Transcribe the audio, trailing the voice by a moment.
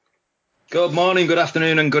Good morning, good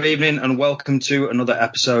afternoon, and good evening, and welcome to another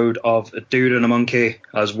episode of A Dude and a Monkey,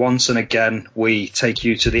 as once and again we take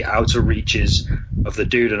you to the outer reaches of the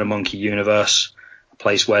Dude and a Monkey universe, a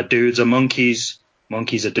place where dudes are monkeys,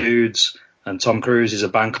 monkeys are dudes, and Tom Cruise is a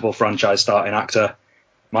bankable franchise starting actor.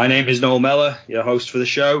 My name is Noel Mellor, your host for the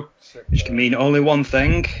show, which can mean only one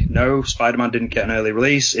thing. No, Spider-Man didn't get an early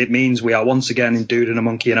release. It means we are once again in Dude and a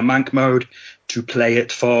Monkey in a Mank mode to play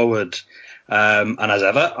it forward. And as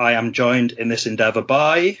ever, I am joined in this endeavour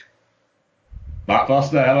by... Matt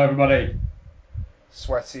Foster, hello everybody.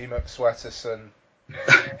 Sweaty McSweaterson.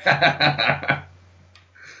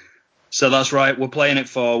 So that's right, we're playing it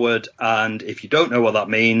forward, and if you don't know what that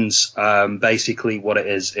means, basically what it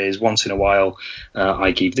is once in a while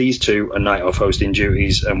I give these two a night of hosting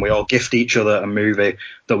duties, and we all gift each other a movie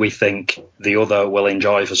that we think the other will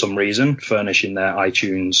enjoy for some reason, furnishing their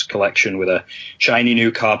iTunes collection with a shiny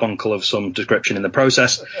new carbuncle of some description in the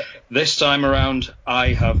process. This time around, I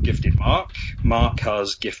have gifted Mark, Mark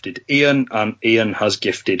has gifted Ian, and Ian has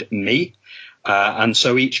gifted me. And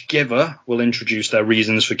so each giver will introduce their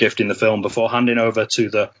reasons for gifting the film before handing over to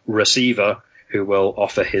the receiver, who will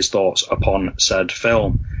offer his thoughts upon said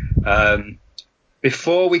film.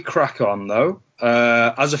 Before we crack on, though,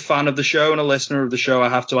 as a fan of the show and a listener of the show, I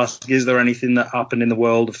have to ask, is there anything that happened in the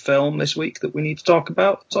world of film this week that we need to talk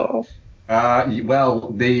about at all? I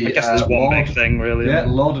guess there's one big thing, really. Yeah,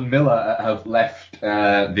 Lord and Miller have left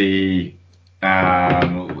the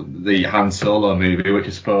Han Solo movie, which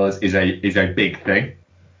I suppose is a big thing.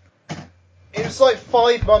 It was like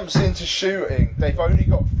 5 months into shooting. They've only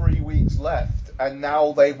got 3 weeks left, and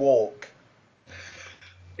now they walk.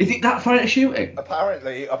 Is it that far into shooting?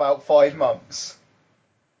 Apparently, about 5 months.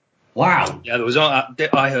 Wow. Yeah,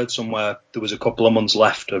 I heard somewhere there was a couple of months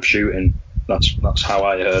left of shooting. That's how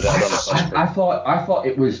I heard it. I thought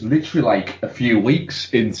it was literally like a few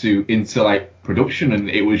weeks into like production, and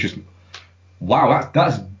it was just wow.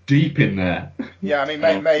 That's deep in there. Yeah, I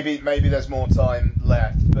mean maybe there's more time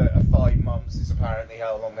left, but 5 months is apparently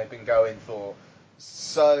how long they've been going for.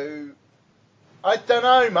 So I don't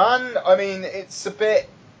know, man. I mean, it's a bit.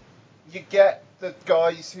 You get the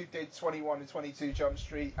guys who did 21 and 22 Jump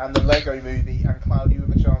Street and the Lego Movie and Cloudy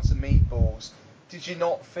with a Chance of Meatballs. Did you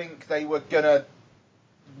not think they were gonna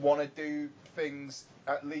want to do things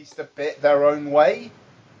at least a bit their own way?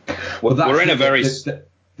 Well, we're in a very...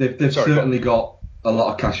 They've certainly got a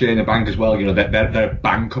lot of cachet in the bank as well. You know, they're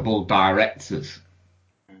bankable directors.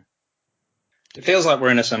 It feels like we're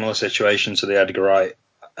in a similar situation to the Edgar Wright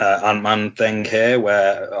Ant-Man thing here,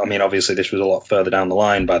 where, I mean, obviously this was a lot further down the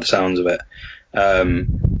line by the sounds of it,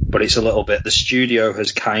 but it's a little bit... The studio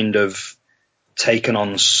has kind of taken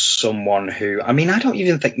on someone who... I mean, I don't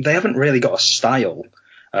even think... They haven't really got a style.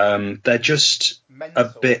 They're just Mental.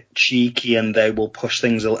 a bit cheeky, and they will push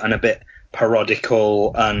things and a bit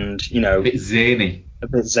parodical and, you know... A bit zany,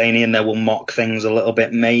 and they will mock things a little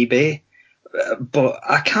bit, maybe. But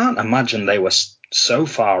I can't imagine they were so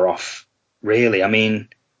far off, really. I mean,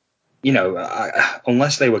 you know,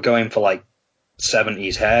 unless they were going for, like,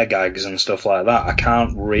 70s hair gags and stuff like that, I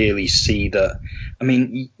can't really see that. I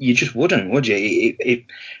mean, you just wouldn't, would you?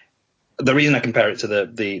 The reason I compare it to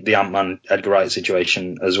the Ant-Man Edgar Wright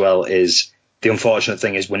situation as well is the unfortunate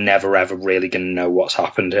thing is we're never ever really going to know what's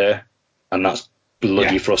happened here, and that's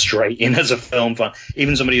bloody frustrating as a film fan.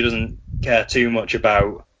 Even somebody who doesn't care too much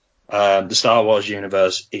about the Star Wars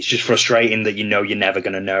universe, it's just frustrating that you know you're never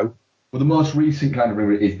going to know. Well, the most recent kind of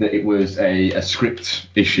rumor is that it was a script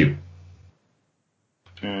issue.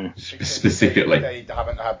 Specifically, they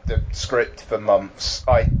haven't had the script for months.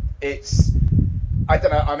 I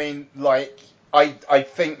don't know. I mean, like, I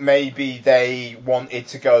think maybe they wanted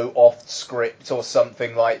to go off script or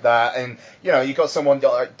something like that, and you know, you got someone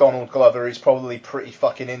like Donald Glover who's probably pretty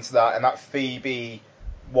fucking into that, and that Phoebe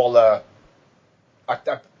Waller.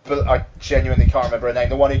 I genuinely can't remember her name.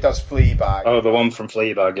 The one who does Fleabag. Oh, the one from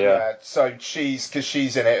Fleabag, yeah. So she's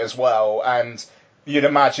in it as well, and you'd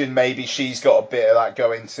imagine maybe she's got a bit of that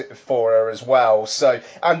going for her as well. So,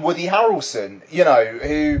 and Woody Harrelson, you know,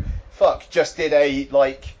 who just did a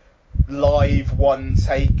like live one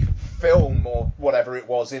take film or whatever it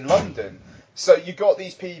was in London. So you got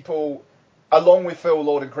these people, along with Phil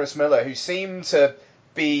Lord and Chris Miller, who seem to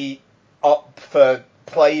be up for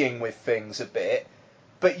playing with things a bit,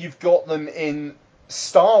 but you've got them in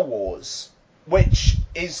Star Wars, which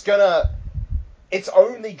is it's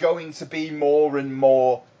only going to be more and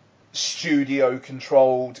more studio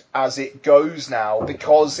controlled as it goes now,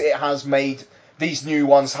 because these new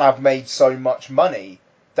ones have made so much money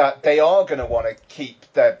that they are going to want to keep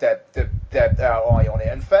their eye on it,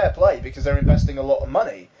 and fair play, because they're investing a lot of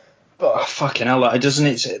money. But fucking hell, like, doesn't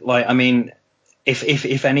it? Like, I mean,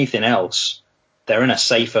 if anything else, they're in a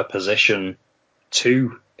safer position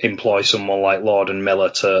to employ someone like Lord and Miller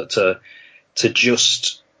to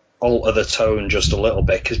just alter the tone just a little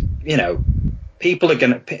bit, because people are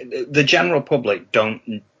the general public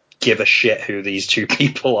don't give a shit who these two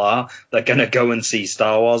people are. They're gonna go and see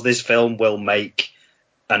Star Wars. This film will make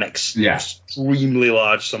an extremely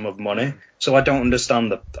large sum of money. So I don't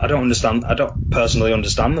personally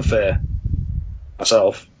understand the fear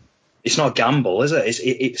myself. It's not a gamble, is it?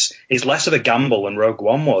 It's less of a gamble than Rogue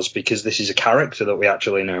One was, because this is a character that we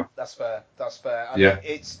actually know. That's fair. I mean,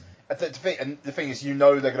 it's the thing is, they're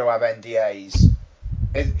going to have NDAs.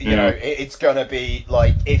 It's going to be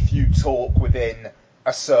like, if you talk within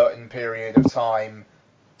a certain period of time,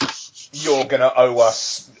 you're going to owe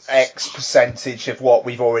us X percentage of what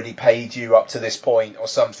we've already paid you up to this point, or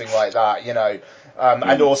something like that.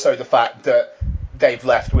 And also the fact that they've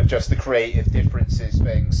left with just the creative differences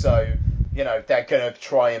thing. So, they're going to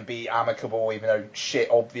try and be amicable, even though shit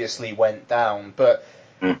obviously went down. But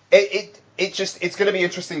it's going to be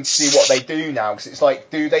interesting to see what they do now, because it's like,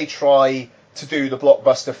 do they try to do the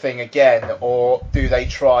blockbuster thing again, or do they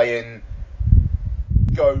try and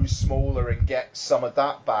go smaller and get some of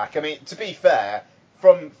that back? I mean, to be fair,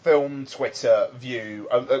 from film Twitter view,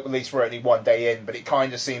 at least we're only one day in, but it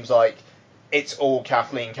kind of seems like it's all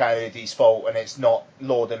Kathleen Kennedy's fault, and it's not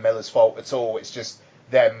Lord and Miller's fault at all. It's just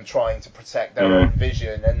them trying to protect their own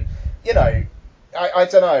vision. And, I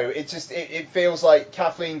don't know. It feels like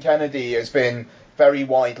Kathleen Kennedy has been very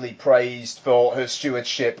widely praised for her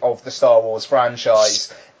stewardship of the Star Wars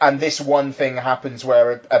franchise. And this one thing happens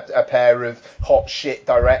where a pair of hot shit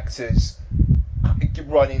directors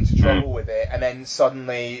run into trouble with it, and then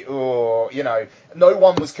suddenly, no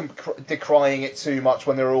one was decrying it too much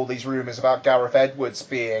when there were all these rumours about Gareth Edwards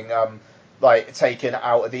being taken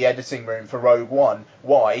out of the editing room for Rogue One.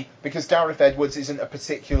 Why? Because Gareth Edwards isn't a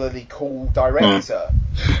particularly cool director.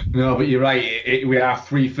 No, but you're right. We are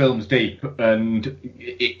 3 films deep, and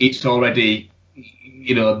it's already,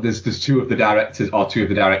 there's 2 of the directors, or 2 of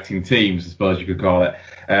the directing teams, I suppose you could call it,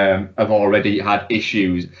 have already had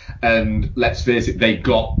issues. And let's face it, they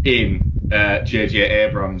got in J.J.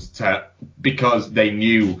 Abrams because they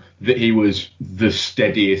knew that he was the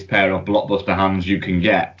steadiest pair of blockbuster hands you can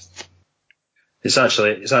get. It's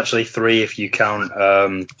actually 3 if you count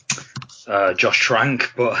Josh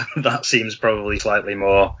Trank, but that seems probably slightly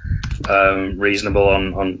more reasonable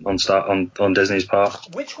on Disney's part.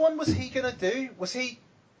 Which one was he gonna do? Was he?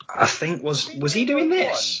 I think was he doing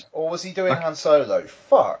this, or was he doing Han Solo?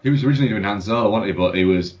 Fuck. He was originally doing Han Solo, wasn't he? But he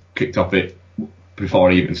was kicked off it before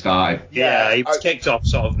he even started. Yeah, he was kicked off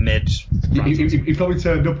sort of mid. He probably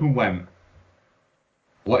turned up and went,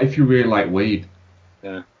 "What if you really like weed?"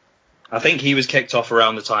 Yeah. I think he was kicked off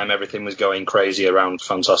around the time everything was going crazy around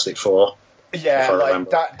Fantastic Four. Yeah, like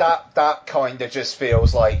that kind of just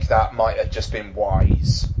feels like that might have just been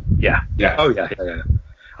wise. Yeah. Oh yeah.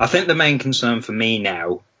 I think the main concern for me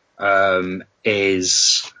now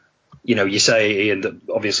is, you say, Ian, that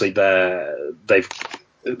obviously they're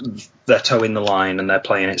towing the line and they're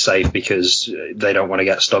playing it safe because they don't want to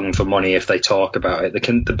get stung for money if they talk about it.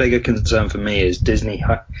 The bigger concern for me is Disney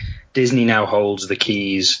now holds the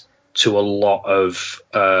keys to a lot of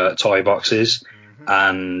toy boxes,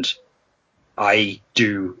 and I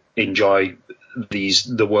do enjoy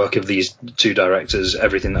the work of these 2 directors,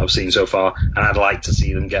 everything that I've seen so far, and I'd like to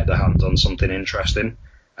see them get their hands on something interesting,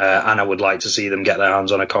 and I would like to see them get their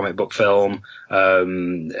hands on a comic book film,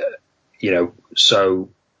 so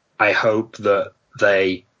I hope that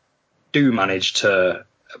they do manage to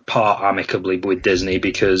part amicably with Disney,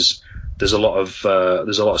 because there's a lot of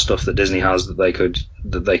stuff that Disney has that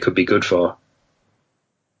they could be good for.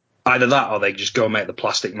 Either that, or they just go make the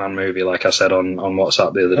Plastic Man movie, like I said on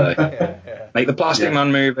WhatsApp the other day. Yeah. Make the Plastic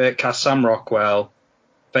Man movie, cast Sam Rockwell.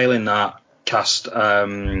 Failing that, cast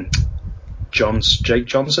Jake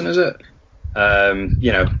Johnson, is it?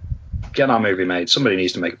 Get that movie made. Somebody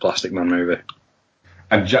needs to make a Plastic Man movie.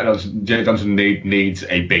 And Jake Johnson needs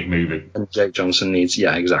a big movie. And Jake Johnson needs,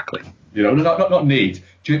 yeah, exactly. Not needs.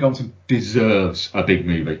 Jake Johnson deserves a big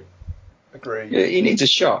movie. Agree. Yeah, he needs a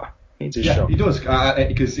shot. He does,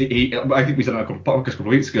 because I think we said on a podcast a couple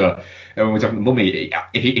of weeks ago when we were talking to Mummy,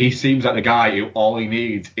 he seems like the guy who all he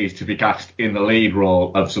needs is to be cast in the lead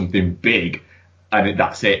role of something big, and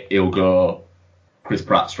that's it. He'll go Chris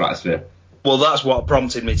Pratt stratosphere. Well, that's what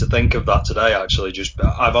prompted me to think of that today, actually.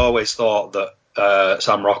 I've always thought that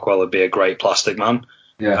Sam Rockwell would be a great Plastic Man,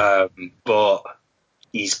 but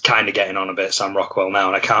he's kind of getting on a bit, Sam Rockwell, now,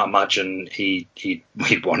 and I can't imagine he'd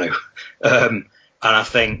want to. And I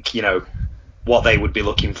think, what they would be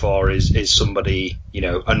looking for is somebody,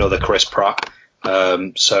 another Chris Pratt.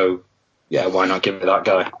 So yeah, why not give it that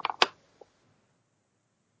guy?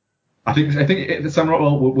 I think Sam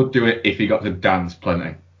Rockwell would do it if he got to dance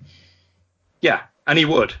plenty. Yeah, and he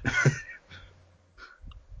would.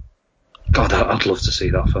 God, I'd love to see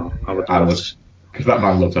that film. I would. Because that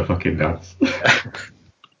man loves a fucking dance.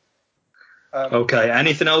 Okay,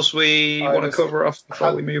 anything else we want to cover off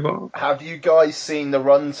before we move on? Have you guys seen the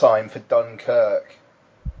runtime for Dunkirk?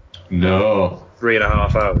 No.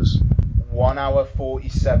 3.5 hours. 1 hour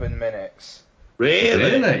 47 minutes.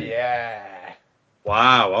 Really? Yeah.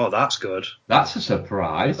 Wow, oh, that's good. That's a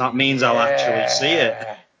surprise. That means I'll actually see it.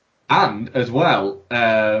 And, as well,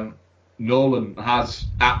 Nolan has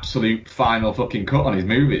absolute final fucking cut on his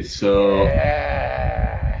movies, so...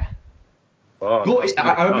 Yeah. Oh, But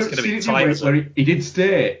I remember seeing it where he did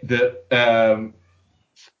state that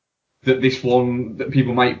that this one, that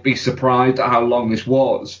people might be surprised at how long this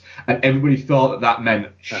was, and everybody thought that meant,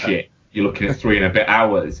 shit, you're looking at 3 and a bit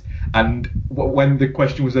hours. And when the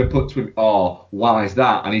question was then put to him, why is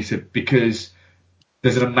that? And he said, because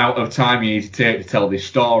there's an amount of time you need to take to tell this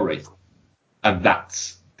story, and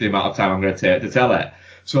that's the amount of time I'm going to take to tell it.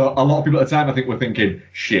 So a lot of people at the time, I think, were thinking,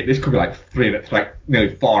 shit, this could be like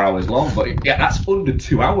nearly 4 hours long. But yeah, that's under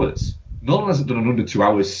 2 hours. Nolan hasn't done an under 2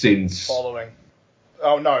 hours since... Following.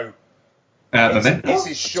 Oh, no. Memento? It's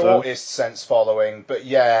his shortest since Following, but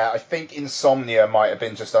yeah, I think Insomnia might have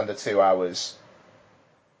been just under 2 hours.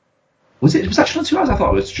 Was it? It was actually under 2 hours? I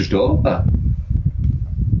thought it was just over.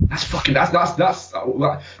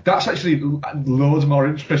 That's actually loads more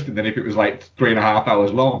interesting than if it was like 3.5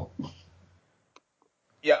 hours long.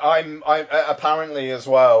 Yeah, I'm apparently as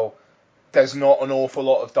well. There's not an awful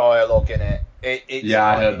lot of dialogue in it. I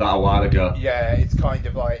heard that a while ago. Yeah, it's kind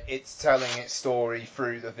of like it's telling its story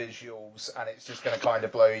through the visuals, and it's just going to kind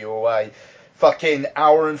of blow you away. Fucking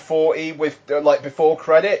hour and 40 with before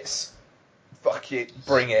credits. Fuck it,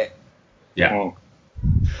 bring it. Yeah,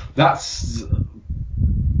 that's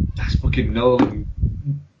fucking Nolan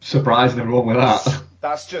surprising everyone with that.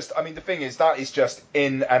 That's just. I mean, the thing is, that is just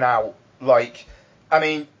in and out.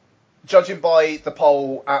 Judging by the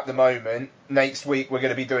poll at the moment, next week we're going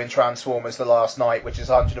to be doing Transformers: The Last Night, which is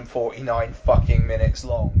 149 fucking minutes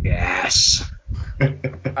long. Yes.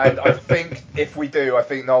 And I think if we do, I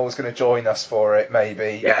think Noel's going to join us for it,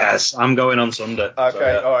 maybe. Yes, I'm going on Sunday. Okay, so,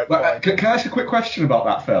 yeah. All right. But, can I ask a quick question about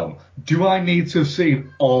that film? Do I need to have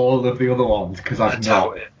seen all of the other ones? Because I've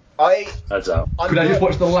not. That's out. Could I just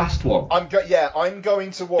watch the last one? I'm going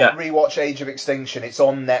to rewatch Age of Extinction. It's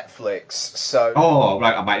on Netflix, so. Oh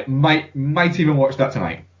right, I might even watch that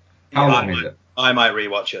tonight. How long is it? I might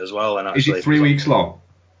rewatch it as well. And actually, is it 3 weeks long?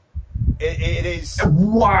 It is.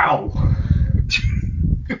 Wow.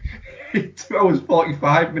 2 hours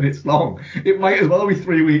 45 minutes long. It might as well be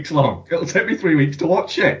 3 weeks long. It'll take me 3 weeks to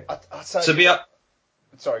watch it. Sorry,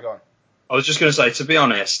 go on. I was just going to say, to be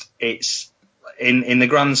honest, it's in the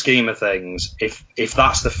grand scheme of things. If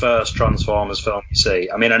that's the first Transformers film you see,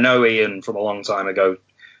 I mean, I know Ian from a long time ago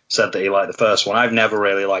said that he liked the first one. I've never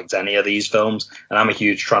really liked any of these films, and I'm a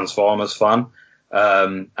huge Transformers fan.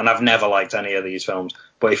 And I've never liked any of these films.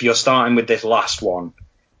 But if you're starting with this last one,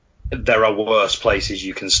 there are worse places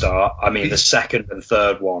you can start. I mean, the second and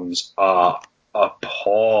third ones are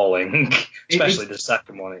appalling, especially the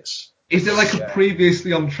second one. Is there like a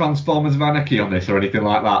previously on Transformers of Anarchy on this or anything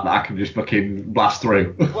like that I can just fucking blast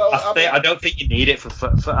through? Well, I don't think you need it for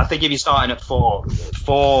I think if you're starting at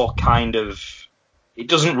four kind of, it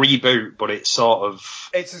doesn't reboot, but it's sort of...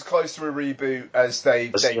 It's as close to a reboot as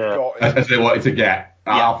they've got. As they wanted to get.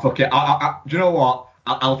 Yeah. Fuck it. Do you know what?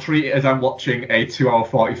 I'll treat it as I'm watching a 2 hour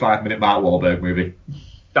 45 minute Mark Wahlberg movie.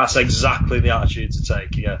 That's exactly the attitude to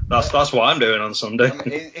take, yeah. That's what I'm doing on Sunday. I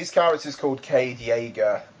mean, his character's called Cade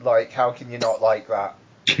Yeager. Like, how can you not like that?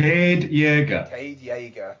 Cade Yeager? Cade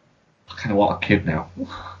Yeager. I kind of want a kid now.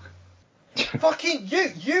 Fucking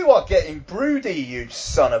you are getting broody, you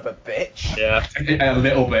son of a bitch. Yeah. A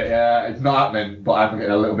little bit, yeah. It's not happening, but I'm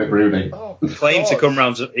getting a little bit broody. Oh, he claimed to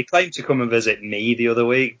come and visit me the other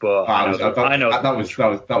week, but I know that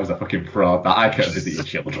was a fucking fraud. That I can't visit your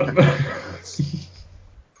children.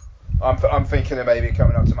 I'm thinking of maybe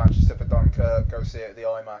coming up to Manchester for Dunkirk, go see it at the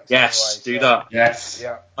IMAX. Yes, anyway, do that. Yes.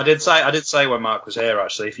 Yeah. I did say when Mark was here,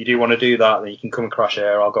 actually, if you do want to do that, then you can come and crash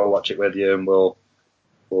here. I'll go watch it with you, and we'll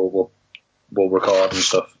record and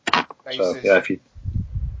stuff. So yeah, if you.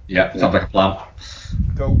 Yeah, sounds like a plan.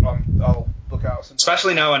 Cool. I'll look out some.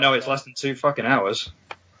 Especially now I know it's less than 2 fucking hours.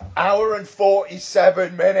 Hour and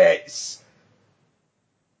 47 minutes.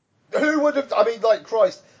 Who would have? I mean, like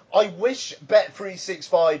Christ. I wish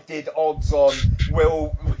Bet365 did odds on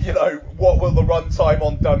will you know, what will the runtime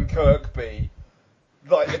on Dunkirk be?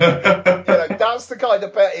 Like, you know, that's the kind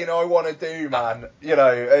of betting I want to do, man. You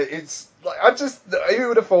know, it's like who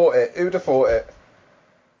would have thought it? Who would have thought it?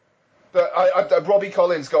 But Robbie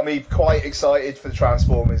Collins got me quite excited for the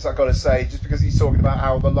Transformers, I've got to say, just because he's talking about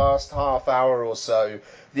how the last half hour or so,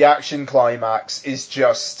 the action climax is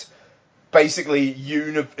just basically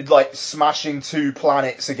like smashing two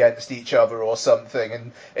planets against each other or something,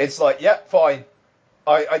 and it's like, yeah, fine.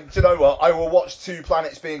 Do you know what? I will watch two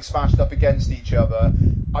planets being smashed up against each other.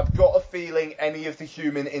 I've got a feeling any of the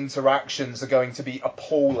human interactions are going to be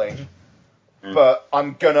appalling, but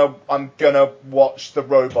I'm gonna watch the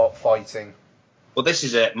robot fighting. Well, this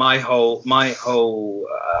is it. My whole.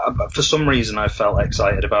 For some reason, I felt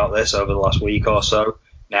excited about this over the last week or so.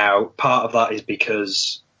 Now, part of that is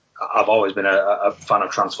because I've always been a fan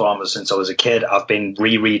of Transformers since I was a kid. I've been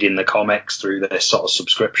rereading the comics through this sort of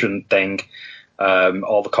subscription thing.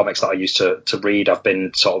 All the comics that I used to read, I've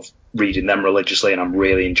been sort of reading them religiously, and I'm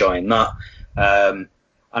really enjoying that.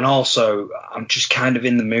 And also, I'm just kind of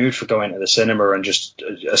in the mood for going to the cinema and just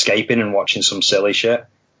escaping and watching some silly shit.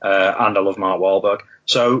 And I love Mark Wahlberg.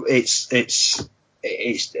 So it's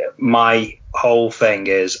my whole thing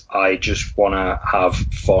is I just want to have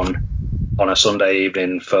fun on a Sunday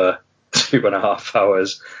evening for 2.5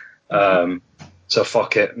 hours. So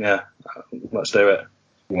fuck it. Yeah, let's do it.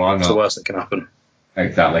 Why not? It's the worst that can happen.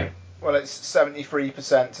 Exactly. Well, it's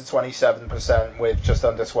 73% to 27% with just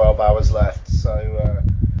under 12 hours left, so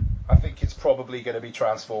I think it's probably going to be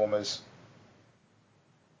Transformers.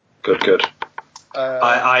 Good.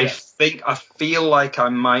 I Yeah. feel like I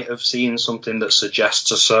might have seen something that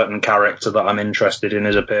suggests a certain character that I'm interested in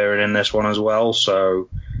is appearing in this one as well. So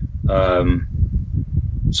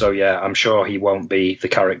yeah, I'm sure he won't be the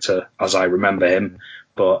character as I remember him,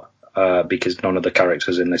 but because none of the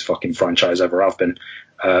characters in this fucking franchise ever have been.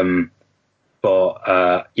 Yeah,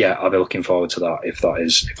 I'll be looking forward to that if that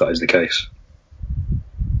is the case.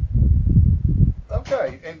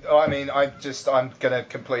 Okay, I mean, I'm gonna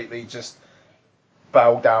completely just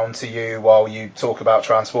bow down to you while you talk about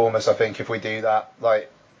Transformers. I think if we do that,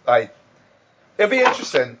 it'll be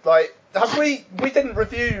interesting. Like, we didn't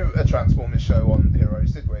review a Transformers show on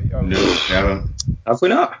Heroes, did we? Oh, No, never. Have we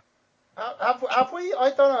not? Have we?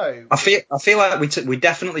 I don't know. I feel like we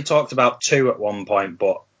definitely talked about 2 at one point,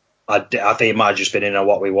 but I think it might have just been in a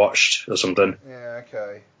what we watched or something. Yeah,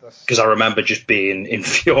 okay. Because I remember just being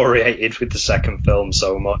infuriated with the second film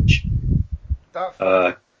so much.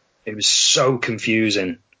 It was so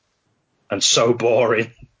confusing and so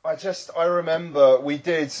boring. I remember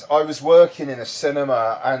I was working in a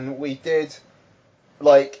cinema and we did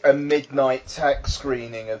like a midnight tech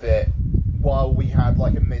screening of it while we had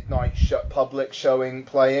like a midnight public showing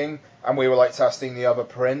playing, and we were like testing the other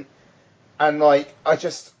print, and like I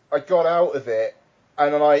got out of it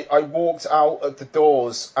and then I walked out of the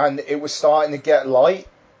doors and it was starting to get light,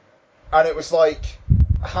 and it was like,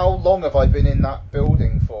 how long have I been in that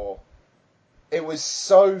building for? It was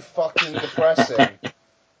so fucking depressing.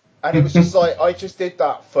 And it was just like, I just did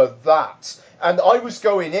that for that. And I was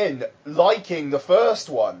going in liking the first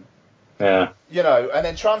one. Yeah. You know, and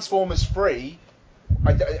then Transformers 3,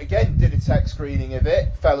 I again did a tech screening of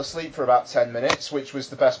it, fell asleep for about 10 minutes, which was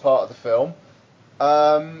the best part of the film.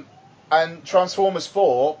 And Transformers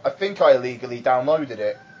 4, I think I illegally downloaded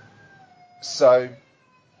it. So,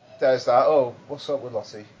 there's that. Oh, what's up with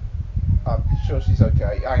Lottie? I'm sure she's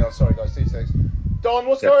okay. Hang on, sorry guys, 2 seconds. Don,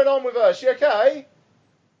 what's going on with her? She okay?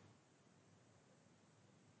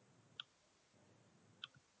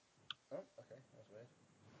 Oh, okay, that's weird.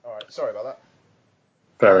 Alright, sorry about that.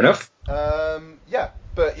 Fair enough. Yeah,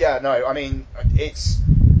 but yeah, no, I mean, it's...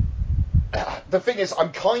 The thing is,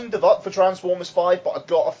 I'm kind of up for Transformers 5, but I've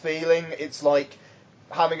got a feeling it's like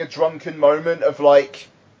having a drunken moment of like,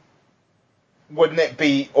 wouldn't it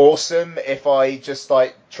be awesome if I just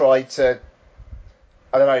like tried to,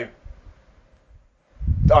 I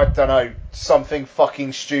don't know, something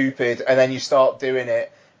fucking stupid, and then you start doing it,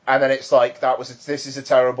 and then it's like, this is a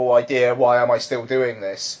terrible idea, why am I still doing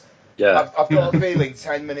this? Yeah. I've got a feeling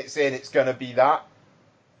 10 minutes in it's going to be that.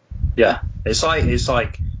 Yeah. It's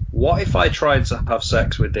like, what if I tried to have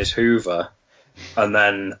sex with this Hoover, and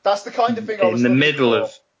then that's the kind of thing I was looking for.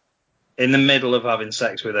 In the middle of having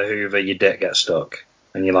sex with a Hoover, your dick gets stuck,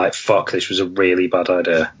 and you're like, fuck, this was a really bad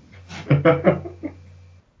idea.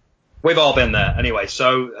 We've all been there. Anyway,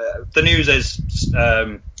 so the news is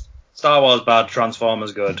Star Wars bad,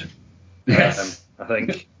 Transformers good. Yes. I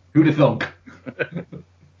think. Who'd have thunk?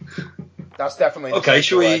 That's definitely okay.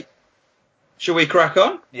 Should we crack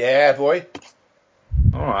on? Yeah, boy.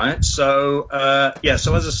 All All right. So,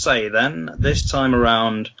 so as I say then, this time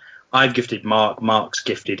around, I've gifted Mark, Mark's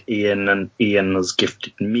gifted Ian, and Ian has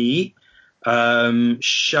gifted me.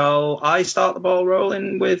 Shall I start the ball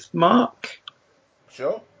rolling with Mark?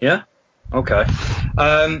 Sure. Yeah? Okay.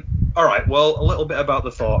 All right. Well, a little bit about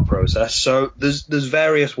the thought process. So there's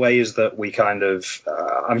various ways that we kind of,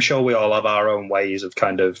 I'm sure we all have our own ways of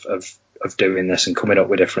kind of doing this and coming up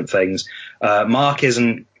with different things. Mark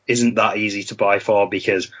isn't that easy to buy for,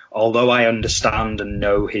 because although I understand and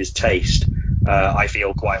know his taste, I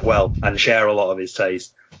feel quite well and share a lot of his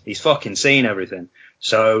taste. He's fucking seen everything.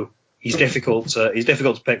 So he's difficult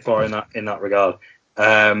to pick for in that regard.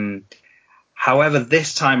 However,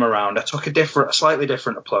 this time around, I took a slightly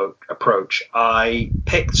different approach. I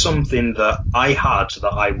picked something that I had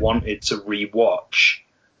that I wanted to rewatch,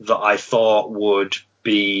 that I thought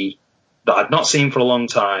that I'd not seen for a long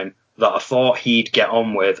time, that I thought he'd get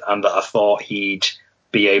on with, and that I thought he'd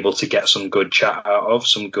be able to get some good chat out of,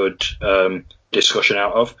 some good discussion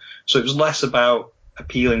out of. So it was less about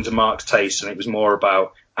appealing to Mark's taste, and it was more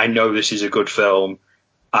about, I know this is a good film,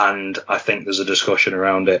 and I think there's a discussion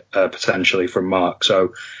around it potentially from Mark.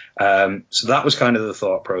 So that was kind of the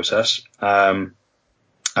thought process. And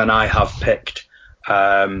I have picked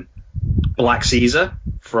Black Caesar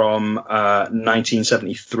from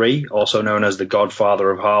 1973, also known as The Godfather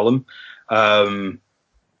of Harlem.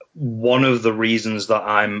 One of the reasons that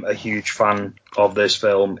I'm a huge fan of this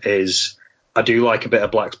film is I do like a bit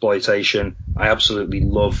of blaxploitation. I absolutely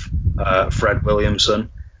love Fred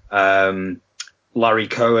Williamson. Larry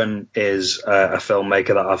Cohen is a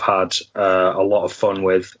filmmaker that I've had a lot of fun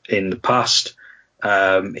with in the past.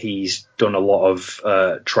 He's done a lot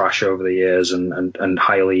of trash over the years and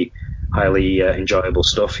highly enjoyable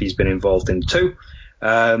stuff he's been involved in too.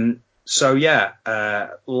 Larry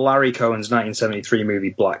Cohen's 1973 movie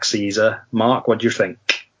Black Caesar. Mark, what do you think?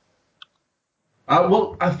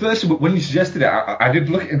 At first, when you suggested it, I did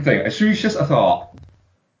look at it and think, as soon as you suggested, I thought,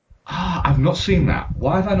 I've not seen that.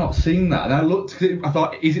 Why have I not seen that? And I looked at it, I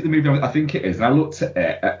thought, is it the movie I think it is? And I looked at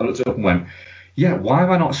it up and went, yeah, why have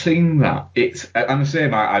I not seen that? I'm the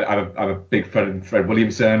same. I'm a big fan of Fred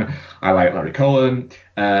Williamson. I like Larry Cohen.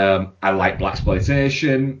 I like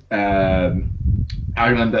blaxploitation. I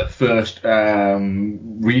remember at first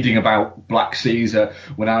reading about Black Caesar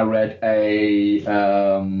when I read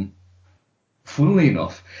funnily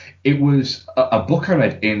enough, it was a book I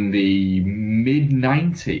read in the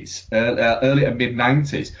mid-90s, early to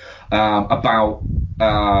mid-90s, about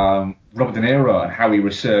Robert De Niro and how he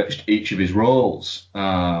researched each of his roles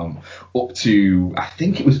up to, I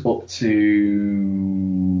think it was up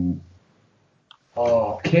to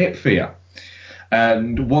Cape Fear.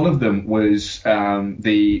 And one of them was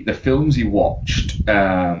the films he watched,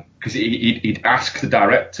 because he'd ask the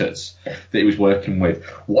directors that he was working with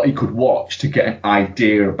what he could watch to get an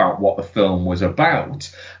idea about what the film was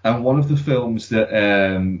about. And one of the films that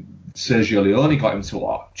Sergio Leone got him to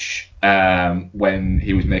watch when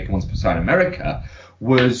he was making Once Upon a Time in America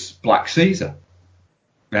was Black Caesar.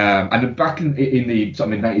 And back in the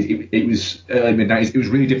sort of mid-90s, it was early mid-90s, it was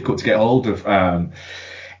really difficult to get hold of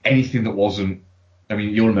anything that wasn't, I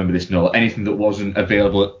mean, you'll remember this, Noel, anything that wasn't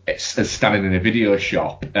available as standing in a video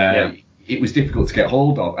shop. It was difficult to get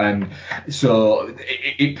hold of. And so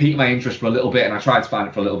it piqued my interest for a little bit, and I tried to find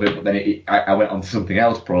it for a little bit, but then I went on to something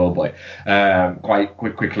else probably quite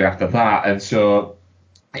quickly after that. And so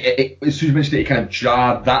as soon as you mentioned it kind of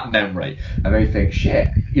jarred that memory. And then you think, shit,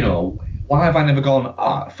 why have I never gone,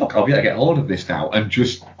 fuck, I'll be able to get hold of this now, and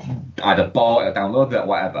just either bought it or downloaded it or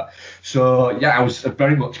whatever. So, yeah, I was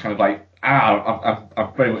very much kind of like,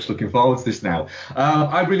 I'm very much looking forward to this now.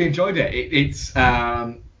 I really enjoyed it. It's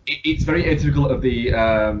very atypical of the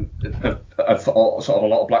of sort of a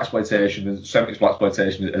lot of blaxploitation and 70s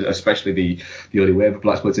blaxploitation, especially the early wave of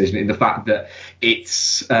blaxploitation, in the fact that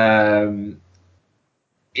its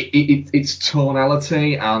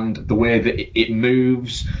tonality and the way that it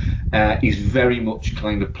moves is very much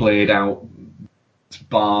kind of played out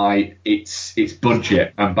by its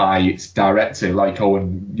budget and by its director. Like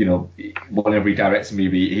Owen, whenever he directs a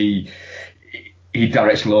movie, he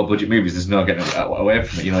directs low budget movies. There's no getting away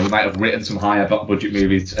from it. He might have written some higher budget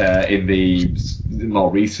movies in the more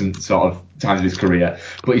recent sort of times of his career,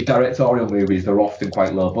 but his directorial movies, they're often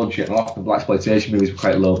quite low budget, and often blaxploitation movies were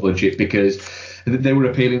quite low budget because they were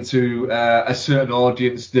appealing to a certain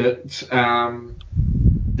audience that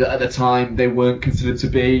at the time they weren't considered to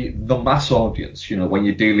be the mass audience. When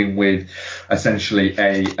you're dealing with essentially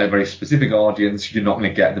a very specific audience, you're not going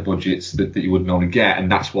to get the budgets that you would normally get,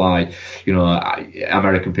 and that's why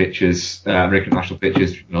American National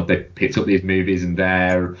Pictures, they picked up these movies, and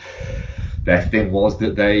they're their thing was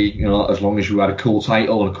that they, as long as you had a cool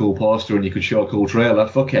title and a cool poster and you could show a cool trailer,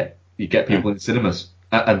 fuck it, you get people in cinemas.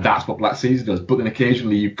 And that's what Black Caesar does. But then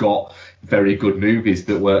occasionally you've got very good movies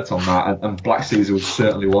that worked on that, and Black Caesar was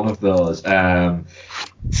certainly one of those.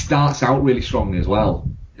 Starts out really strongly as well.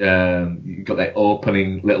 You've got that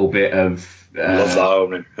opening little bit of... love that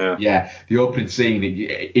opening. Yeah, the opening scene,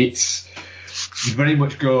 it's... You very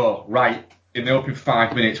much go, right, in the opening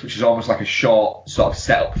 5 minutes, which is almost like a short sort of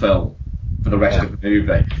setup film for the rest of the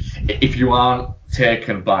movie. If you aren't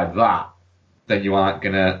taken by that, then you aren't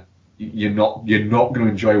gonna... You're not going to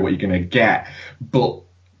enjoy what you're going to get. But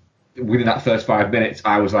within that first 5 minutes,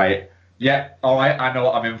 I was like, yeah, all right, I know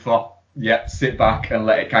what I'm in for. Yeah, sit back and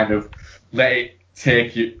let it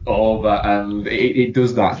take you over. And it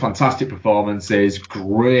does that. Fantastic performances,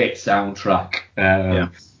 great soundtrack.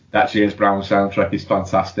 That James Brown soundtrack is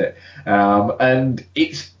fantastic. And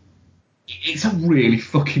it's a really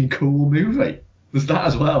fucking cool movie. There's that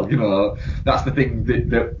as well, That's the thing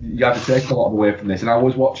that you have to take a lot away from this. And I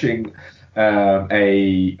was watching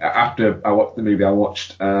after I watched the movie, I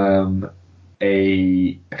watched a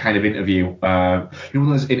kind of interview. One of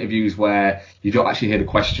those interviews where you don't actually hear the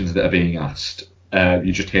questions that are being asked.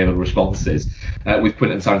 You just hear the responses. With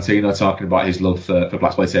Quentin Tarantino talking about his love for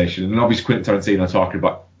blaxploitation, and obviously Quentin Tarantino talking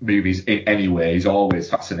about movies in any way is always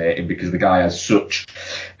fascinating because the guy has such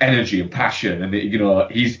energy and passion, and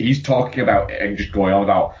he's talking about it and just going on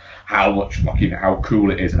about how cool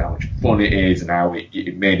it is and how much fun it is and how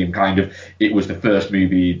it made him it was the first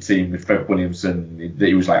movie he'd seen with Fred Williamson that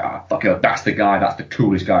he was like, fuck it, that's the guy, that's the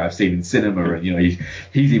coolest guy I've seen in cinema, and he's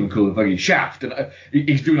even cooler than fucking Shaft, and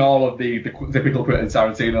he's doing all of the typical Quentin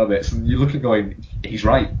Tarantino bits, and you look at going, he's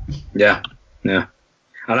right. Yeah.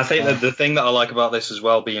 And I think that the thing that I like about this as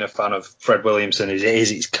well, being a fan of Fred Williamson, is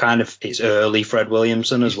it's early Fred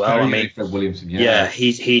Williamson as well. Fred Williamson,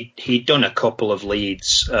 he'd done a couple of lead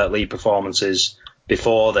performances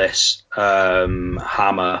before this,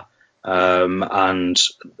 Hammer, and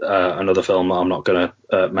another film that I'm not going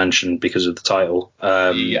to mention because of the title.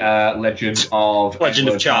 Legend of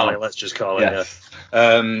Charlie, let's just call it.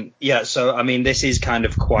 Yeah. So I mean, this is kind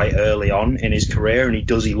of quite early on in his career, and he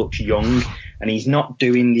looks young. And he's not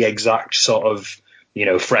doing the exact sort of,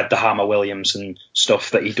 Fred the Hammer Williamson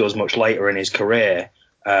stuff that he does much later in his career.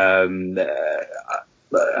 But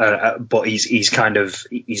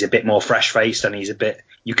he's a bit more fresh faced, and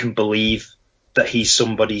you can believe that he's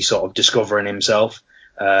somebody sort of discovering himself,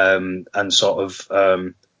 and sort of,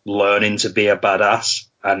 learning to be a badass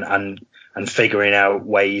and figuring out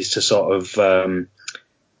ways to sort of,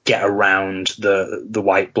 get around the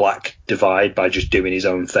white black divide by just doing his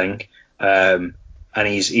own thing. And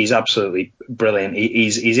he's absolutely brilliant.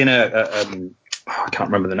 He's in I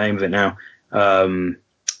can't remember the name of it now. An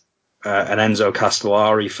Enzo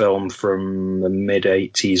Castellari film from the mid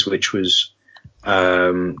 '80s, which was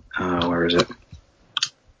where is it?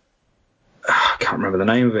 I can't remember the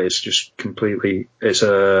name of it. It's just completely.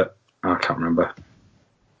 I can't remember.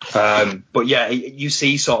 But yeah, you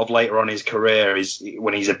see sort of later on in his career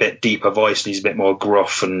when he's a bit deeper voiced, and he's a bit more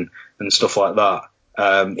gruff and stuff like that.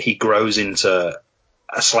 He grows into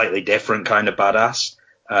a slightly different kind of badass,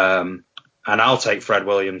 and I'll take Fred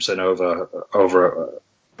Williamson over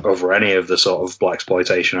any of the sort of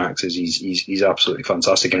blaxploitation actors. He's absolutely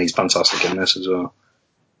fantastic, and he's fantastic in this as well.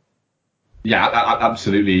 Yeah,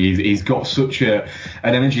 absolutely. He's got such an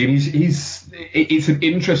energy, and it's an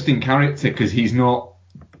interesting character because he's not.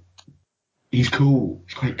 He's cool.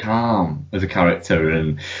 He's quite calm as a character,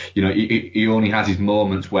 and he only has his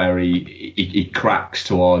moments where he cracks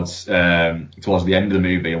towards the end of the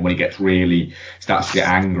movie, and when he starts to get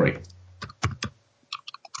angry.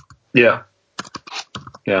 Yeah.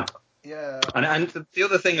 And the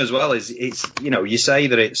other thing as well is you say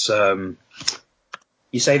that it's a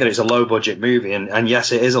low budget movie, and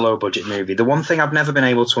yes, it is a low budget movie. The one thing I've never been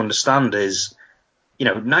able to understand is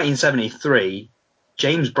 1973.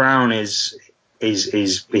 James Brown is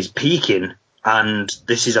peaking, and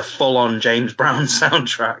this is a full-on James Brown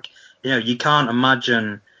soundtrack. You can't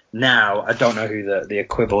imagine now. I don't know who the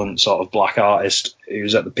equivalent sort of black artist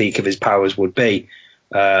who's at the peak of his powers would be.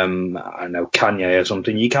 I know Kanye or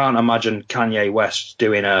something. You can't imagine Kanye West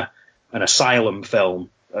doing an Asylum film,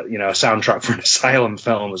 a soundtrack for an Asylum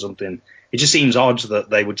film or something. It just seems odd that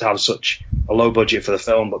they would have such a low budget for the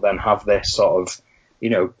film, but then have this sort of,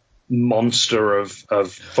 monster of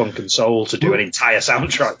funk and soul to do an entire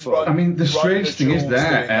soundtrack for. I mean, the strange thing is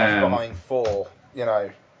that behind four,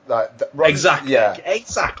 exactly. Yeah.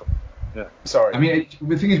 Exactly. Yeah. Sorry. I mean,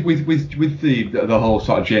 the thing is with the whole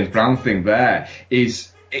sort of James Brown thing there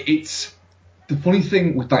is it's the funny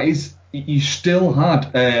thing with that is you still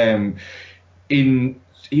had in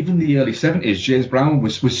even the early 70s, James Brown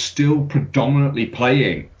was still predominantly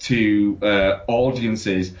playing to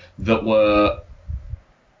audiences that were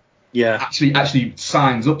actually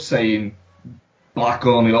signs up saying black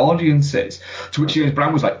only audiences, to which James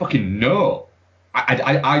Brown was like, fucking no,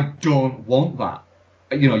 I don't want that.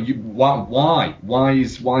 Why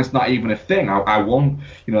is that even a thing? I want,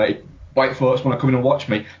 if white folks want to come in and watch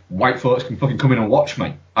me, white folks can fucking come in and watch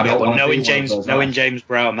me. I don't want to be knowing James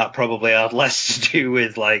Brown, that probably had less to do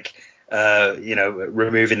with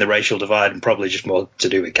removing the racial divide and probably just more to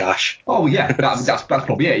do with cash. Oh yeah, that's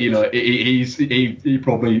probably it. He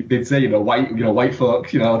probably did say, white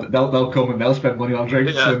folks, they'll come and they'll spend money on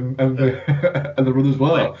drinks, and the brothers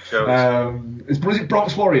were. Is it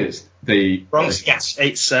Bronx Warriors? Yes,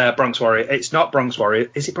 it's Bronx Warriors. It's not Bronx Warriors.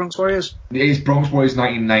 Is it Bronx Warriors? It is Bronx Warriors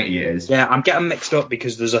 1990. It is. Yeah, I'm getting mixed up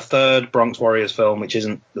because there's a third Bronx Warriors film, which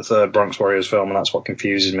isn't the third Bronx Warriors film, and that's what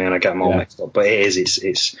confuses me, and I get them all mixed up. But it is.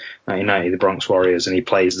 It's 1990, the Bronx Warriors, and he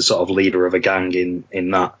plays the sort of leader of a gang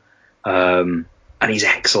in that. And he's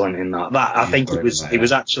excellent in that. I think it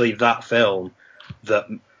was actually that film that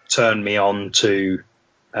turned me on to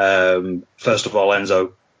first of all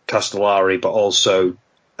Enzo Castellari, but also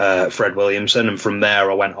Fred Williamson, and from there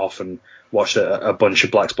I went off and watched a bunch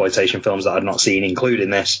of blaxploitation films that I'd not seen, including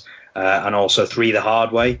this, and also Three the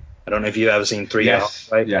Hard Way. I don't know if you've ever seen Three the Hard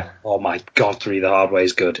Way. Yeah. Oh my God, Three the Hard Way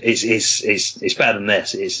is good. It's better than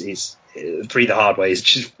this. It's Three the Hard Way is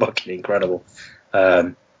just fucking incredible.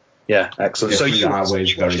 Excellent. Yeah, So you watched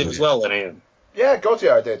it as well, then, Ian? Yeah, God,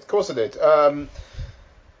 yeah, I did. Of course, I did. I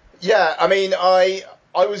mean, I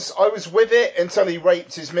was with it until he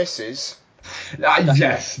raped his missus.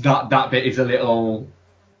 Yes, that bit is a little.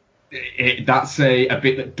 That's a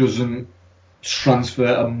bit that doesn't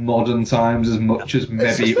transfer to modern times as much as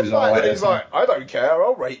maybe it was alright. He's like, I don't care,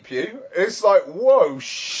 I'll rape you. It's like, whoa,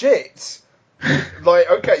 shit. Like,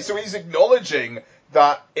 okay, so he's acknowledging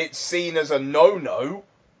that it's seen as a no-no,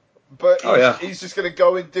 but he's just going to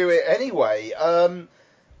go and do it anyway. I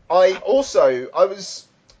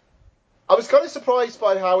was kind of surprised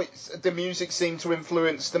by how the music seemed to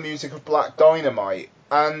influence the music of Black Dynamite,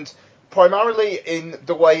 and primarily in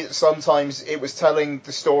the way that sometimes it was telling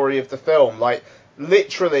the story of the film. Like,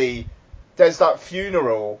 literally, there's that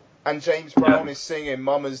funeral, and James Brown is singing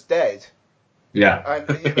 "Mama's Dead." Yeah.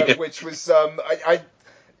 And which was I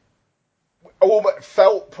almost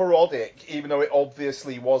felt parodic, even though it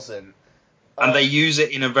obviously wasn't. And they use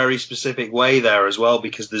it in a very specific way there as well,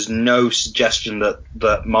 because there's no suggestion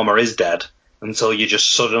that Mama is dead until you're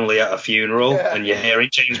just suddenly at a funeral and you're hearing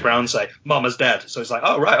James Brown say, Mama's dead. So it's like,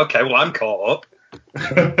 oh, right, okay, well, I'm caught up.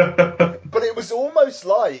 But it was almost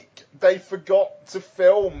like they forgot to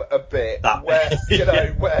film a bit where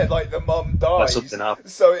like the mum dies.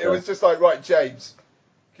 So it was just like, right, James,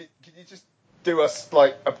 can you just do us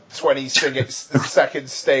like a 20-second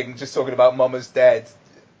sting just talking about Mama's dead?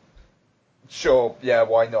 Sure, yeah,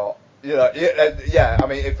 why not? I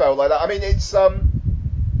mean, it felt like that. I mean, it's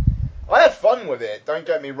I had fun with it, don't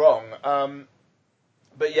get me wrong.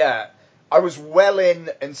 But yeah, I was well in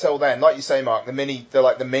until then. Like you say, Mark, the mini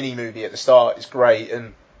movie at the start is great,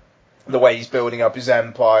 and the way he's building up his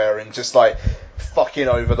empire and just like fucking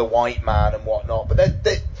over the white man and whatnot. But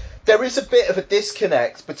there is a bit of a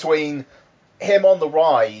disconnect between him on the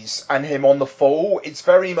rise and him on the fall. It's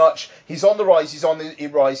very much he's on the rise, he's on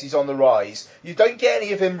the rise. You don't get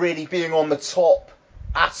any of him really being on the top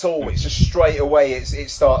at all. It's just straight away it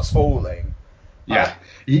starts falling. Yeah,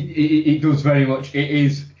 he does very much. It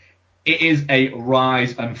is a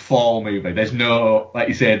rise and fall movie. There's no, like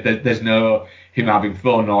you said, there's no him having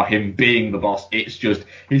fun or him being the boss. It's just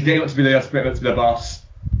he's getting up to be the boss.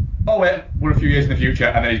 Oh wait, we're a few years in the future,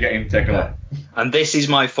 and then he's getting taken away. And this is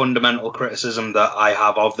my fundamental criticism that I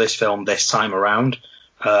have of this film this time around.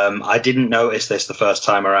 I didn't notice this the first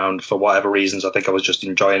time around for whatever reasons. I think I was just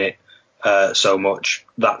enjoying it so much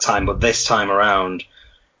that time. But this time around,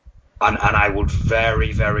 and I would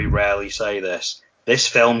very, very rarely say this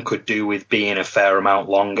film could do with being a fair amount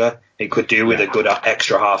longer. It could do with a good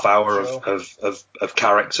extra half hour of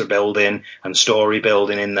character building and story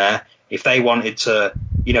building in there. If they wanted to,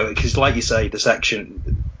 because like you say, the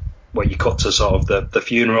section where you cut to sort of the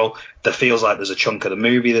funeral, there feels like there's a chunk of the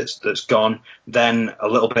movie that's gone. Then a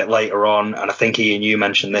little bit later on, and I think Ian, you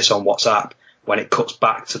mentioned this on WhatsApp, when it cuts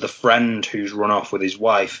back to the friend who's run off with his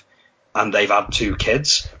wife, and they've had 2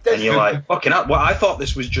 kids, and you're like, fucking hell, well, I thought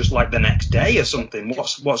this was just like the next day or something.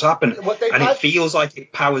 What's happened? And it feels like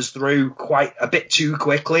it powers through quite a bit too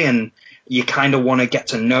quickly, and you kind of want to get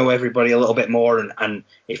to know everybody a little bit more, and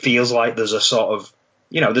it feels like there's a sort of,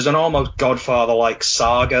 there's an almost Godfather-like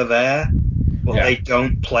saga there. but they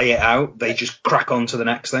don't play it out. They just crack on to the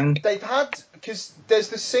next thing. They've had, because there's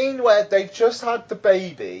the scene where they've just had the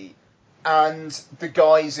baby, and the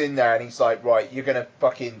guy's in there, and he's like, right, you're gonna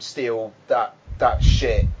fucking steal that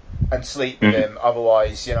shit and sleep with him,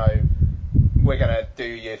 otherwise, you know, we're gonna do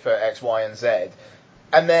you for X, Y, and Z.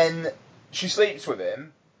 And then she sleeps with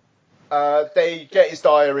him. They get his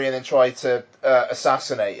diary and then try to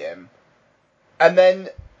assassinate him. And then,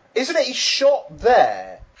 isn't it, he's shot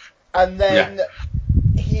there, and then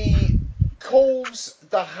he calls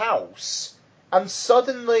the house, and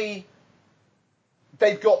suddenly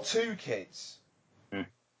they've got 2 kids.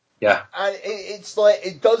 Yeah. And it's like,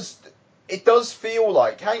 it does feel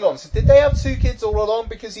like, hang on, so did they have 2 kids all along?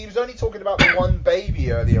 Because he was only talking about the one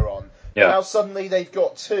baby earlier on. Yeah. Now suddenly they've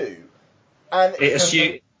got 2. And it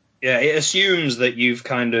assumes that you've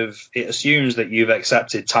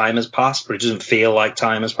accepted time has passed, but it doesn't feel like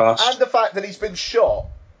time has passed. And the fact that he's been shot,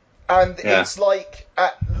 and it's like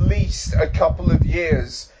at least a couple of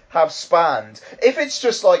years have spanned. If it's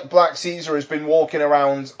just like Black Caesar has been walking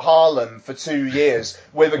around Harlem for 2 years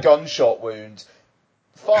with a gunshot wound,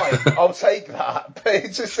 fine, I'll take that. But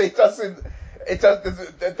it doesn't.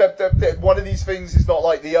 One of these things is not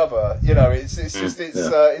like the other. You know,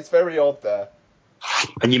 it's very odd there.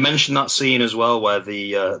 And you mentioned that scene as well where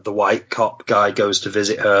the white cop guy goes to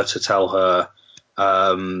visit her to tell her,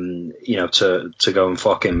 to go and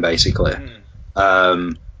fuck him, basically.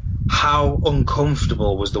 How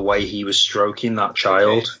uncomfortable was the way he was stroking that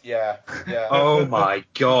child? Yeah. Oh my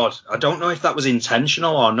God. I don't know if that was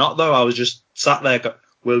intentional or not, though. I was just sat there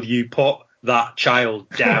will you put that child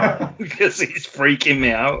down? Because it's freaking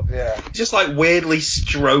me out. Yeah. Just like weirdly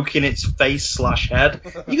stroking its face/head.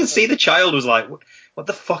 You can see the child was like, what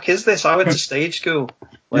the fuck is this? I went to stage school.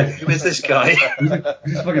 Like, who is this guy?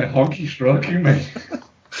 He's fucking honky stroking me.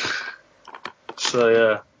 So,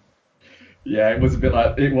 yeah. Yeah, it was a bit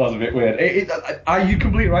weird. Are you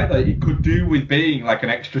completely right that it could do with being like an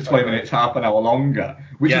extra 20 minutes, half an hour longer,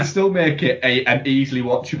 which would still make it an easily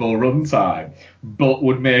watchable runtime, but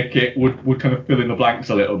would kind of fill in the blanks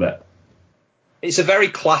a little bit. It's a very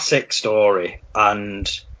classic story, and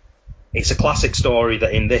it's a classic story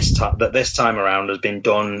that this time around has been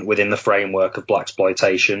done within the framework of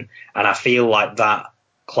blaxploitation, and I feel like that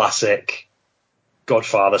classic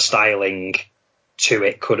Godfather styling to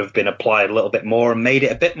it could have been applied a little bit more and made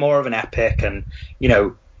it a bit more of an epic. And, you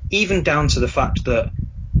know, even down to the fact that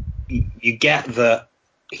you get that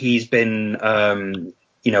he's been,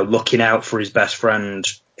 looking out for his best friend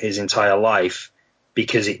his entire life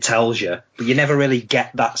because it tells you, but you never really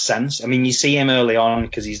get that sense. I mean, you see him early on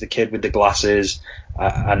because he's the kid with the glasses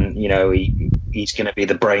and, you know, he's going to be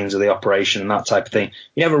the brains of the operation and that type of thing.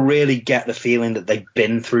 You never really get the feeling that they've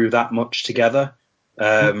been through that much together.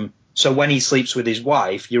 So when he sleeps with his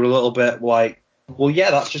wife, you're a little bit like, well,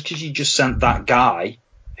 yeah, that's just because you just sent that guy,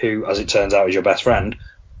 who, as it turns out, is your best friend,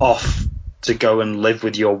 off to go and live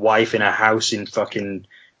with your wife in a house in fucking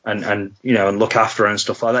and look after her and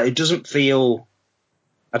stuff like that. It doesn't feel.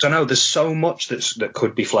 I don't know. There's so much that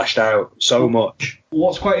could be fleshed out. So much.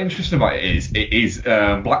 What's quite interesting about it is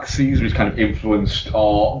Black Caesar is kind of influenced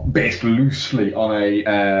or based loosely on a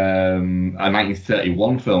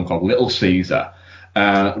 1931 film called Little Caesar.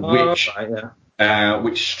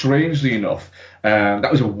 Which strangely enough, that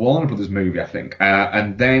was a Warner Brothers movie, I think.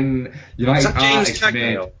 And then United Artists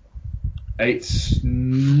made. It's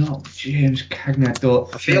not James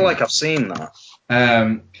Cagney. I feel like I've seen that.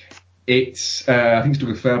 It's I think it's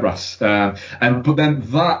Douglas Fairbrass. But then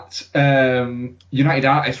that United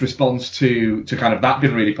Artists response to kind of that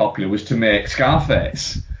being really popular was to make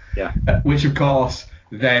Scarface. Yeah. Which of course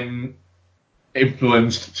then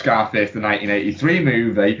influenced Scarface, the 1983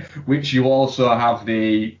 movie, which you also have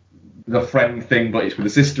the friend thing, but it's with the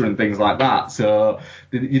sister and things like that. So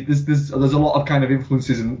there's a lot of kind of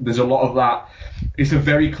influences, and there's a lot of that. It's a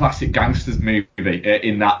very classic gangsters movie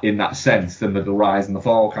in that sense, and the rise and the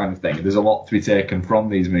fall kind of thing. There's a lot to be taken from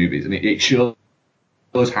these movies, and it shows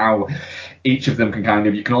how each of them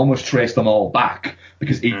you can almost trace them all back,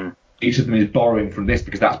 because each of them is borrowing from this,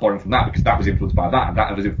 because that's borrowing from that, because that was influenced by that, and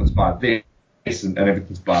that was influenced by this. And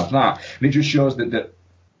everything's bad that, and it just shows that you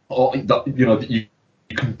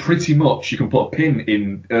can put a pin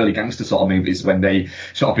in early gangster sort of movies when they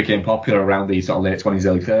sort of became popular around the sort of late 20s,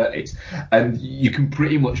 early 30s, and you can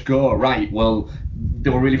pretty much go, right, well,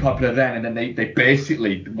 they were really popular then, and then they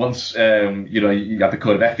basically, once you had the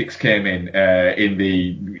Code of Ethics came in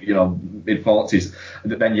the mid-40s,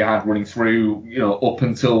 then you had running through up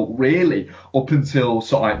until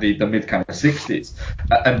sort of like the mid kind of 60s,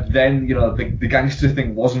 and then the gangster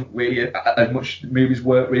thing wasn't really as much, movies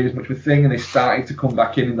weren't really as much of a thing, and they started to come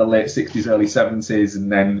back in the late 60s, early 70s,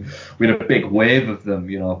 and then we had a big wave of them,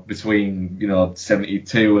 between,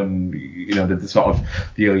 72 and, the sort of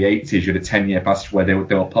the early 80s. You had a 10-year passage where they were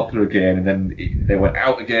popular again, and then they went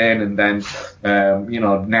out again, and then, now,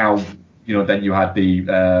 then you had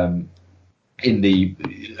the, in the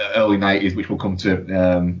early 90s, which we'll come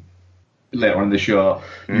to later on in the show,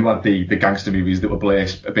 you had the gangster movies that were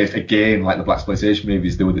based again, like the blaxploitation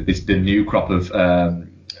movies. There were the new crop of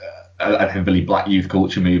heavily black youth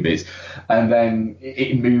culture movies, and then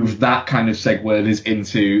it moved, that kind of segued us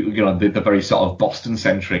into the very sort of Boston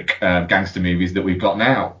centric gangster movies that we've got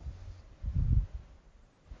now.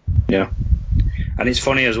 Yeah. And it's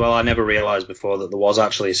funny as well, I never realised before that there was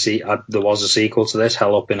actually a sequel to this,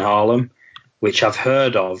 Hell Up in Harlem, which I've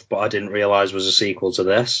heard of, but I didn't realise was a sequel to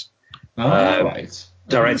this. Right.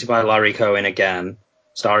 Directed by Larry Cohen again,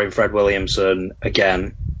 starring Fred Williamson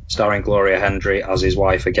again, starring Gloria Hendry as his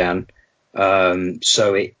wife again.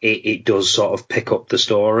 So it does sort of pick up the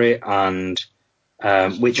story, and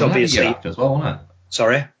which obviously as well, wasn't it?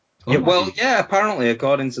 Sorry. Yeah, apparently,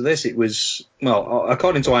 according to this, it was,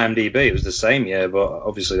 according to IMDb, it was the same year, but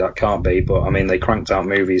obviously that can't be. But, I mean, they cranked out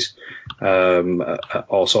movies at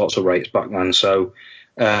all sorts of rates back then. So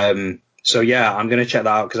yeah, I'm going to check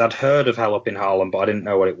that out, because I'd heard of Hell Up in Harlem, but I didn't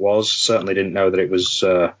know what it was. Certainly didn't know that it was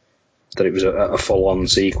a full-on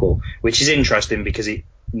sequel, which is interesting, because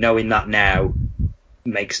knowing that now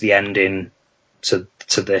makes the ending to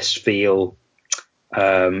this feel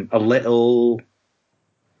a little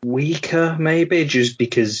weaker, maybe, just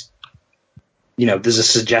because there's a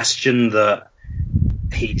suggestion that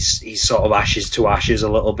he's sort of ashes to ashes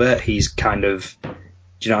a little bit. He's kind of, do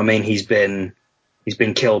you know what I mean? He's been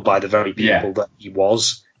killed by the very people that he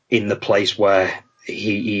was in the place where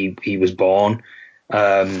he was born.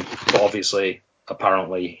 But obviously,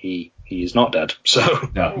 apparently, he is not dead. So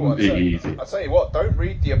I'll tell you what, don't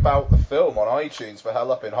read the about the film on iTunes for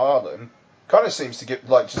Hell Up in Harlem. Kind of seems to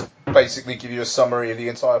just basically give you a summary of the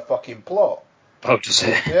entire fucking plot. Oh, does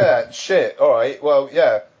it? Yeah, shit. All right. Well,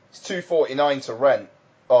 yeah, it's $2.49 to rent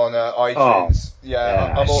on iTunes.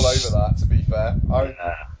 I'm all over that. To be fair,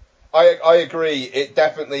 I agree. It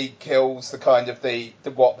definitely kills the kind of the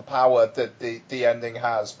power that the ending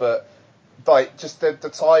has. But like, just the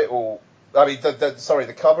title. I mean,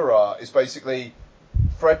 the cover art is basically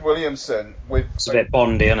Fred Williamson with it's a bit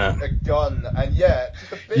Bondy, isn't it? A gun, and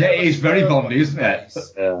just a bit. Yeah, it is very Bondy, isn't it?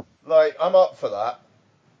 Yeah. Like, I'm up for that.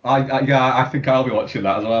 I think I'll be watching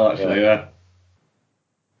that as well, actually. Yeah.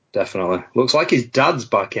 Definitely. Looks like his dad's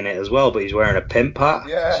back in it as well, but he's wearing a pimp hat.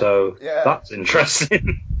 Yeah. So that's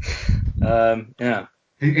interesting. Yeah.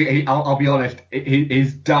 I'll be honest.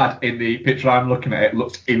 His dad in the picture I'm looking at, it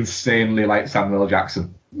looks insanely like Samuel L.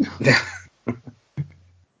 Jackson.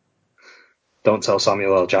 Don't tell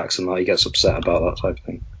Samuel L. Jackson that, he gets upset about that type of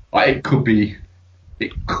thing. It could be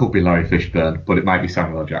Larry Fishburne, but it might be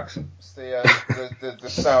Samuel L. Jackson. It's the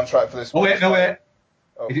soundtrack for this. Oh wait.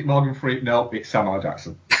 Oh. Is it Morgan Freeman? No, it's Samuel L.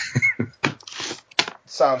 Jackson.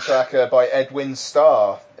 Soundtrack by Edwin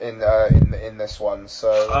Starr in this one.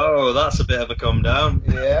 So. That's a bit of a come down.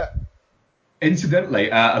 Yeah.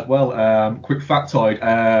 Incidentally, as well, quick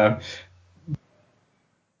factoid.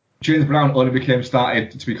 James Brown only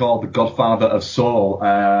started to be called the Godfather of Soul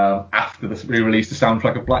after the re-released the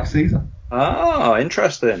soundtrack of Black Caesar. Oh,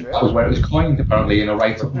 interesting. That was where it was coined, apparently, in a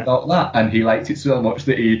write-up about that, and he liked it so much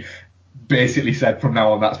that he basically said, from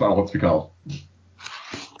now on, that's what I want to be called.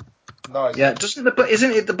 Nice. Yeah, isn't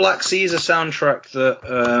it the Black Caesar soundtrack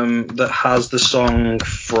that has the song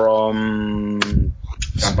from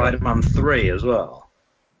Spider-Man 3 as well?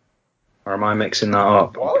 Or am I mixing that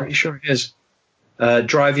up? What? I'm pretty sure it is. I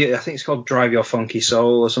think it's called Drive Your Funky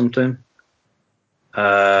Soul or something.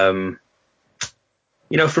 From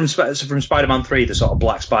Spider-Man 3, the sort of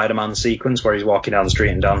Black Spider-Man sequence where he's walking down the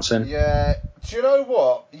street and dancing. Yeah. Do you know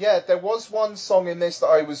what? Yeah, there was one song in this that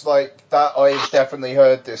I was like, that I've definitely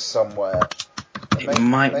heard this somewhere. It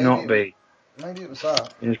might not be. Maybe it was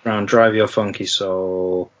that. James Brown, Drive Your Funky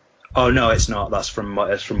Soul. Oh no, it's not. It's from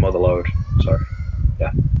Motherlode. Sorry.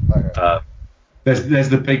 Yeah. Okay. There's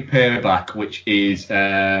the big payback, which is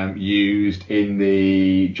used in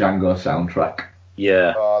the Django soundtrack.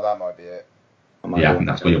 Yeah. Oh, that might be it.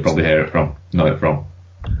 That's where you'll probably hear it from. Know it from.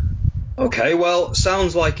 Okay, well,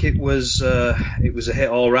 sounds like it was a hit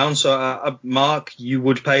all round. So, Mark, you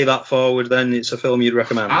would pay that forward then? It's a film you'd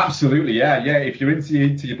recommend? Absolutely, yeah. If you're into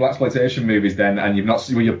your blaxploitation movies, then, and you've not,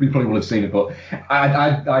 you probably will have seen it, but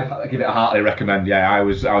I'd give it a heartily recommend. Yeah, I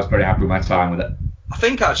was very happy with my time with it. I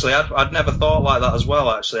think actually I'd never thought like that as well.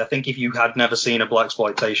 Actually, I think if you had never seen a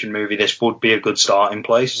blaxploitation movie, this would be a good starting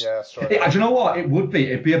place. Yeah, that's right. Do you know what? It would be.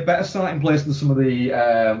 It'd be a better starting place than some of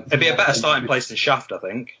the. It'd be a better starting place than Shaft, I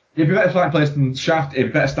think. It'd be a better starting place than Shaft. It'd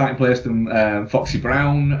be a better starting place than Foxy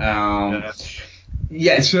Brown.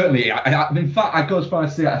 Yeah, certainly. In fact, I'd go as far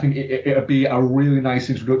as to say I think it'd be a really nice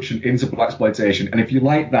introduction into blaxploitation. And if you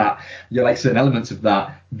like that, you like certain elements of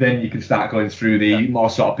that, then you can start going through the more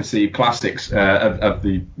sort of perceived classics of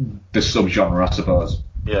the subgenre, I suppose.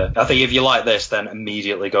 Yeah, I think if you like this, then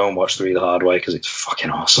immediately go and watch 3 the Hard Way because it's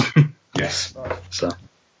fucking awesome. Yes. So.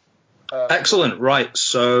 Excellent. Right.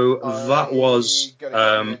 So that was. Gonna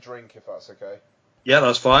get me a drink if that's okay. Yeah,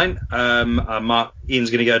 that's fine.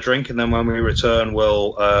 Ian's going to get a drink, and then when we return,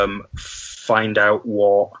 we'll find out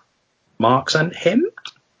what Mark sent him.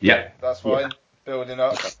 Yeah. That's fine. Yeah. Building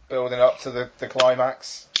up to the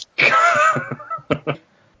climax.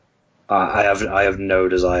 I have no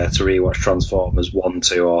desire to rewatch Transformers 1,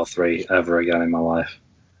 2, or 3 ever again in my life.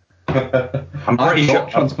 I'm pretty sure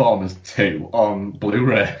Transformers 2 on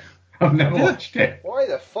Blu-ray. I've never watched it. Why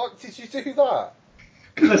the fuck did you do that?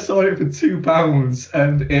 Because I saw it for £2,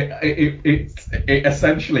 and it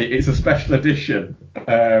essentially it's a special edition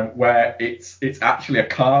where it's actually a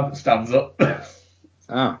car that stands up.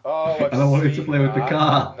 Oh, and I wanted to play with the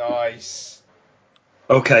car. Nice.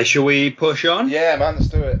 Okay, shall we push on? Yeah, man, let's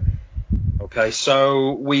do it. Okay,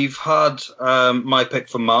 so we've had my pick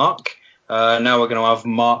for Mark. Now we're going to have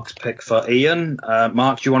Mark's pick for Ian.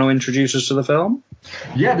 Mark, do you want to introduce us to the film?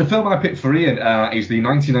 Yeah, the film I picked for Ian is the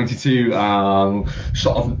 1992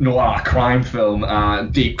 sort of noir crime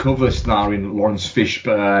film, Deep Cover, starring Lawrence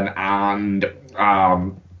Fishburne and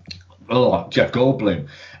Jeff Goldblum,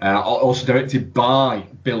 also directed by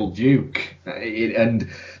Bill Duke. And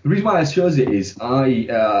the reason why I chose it is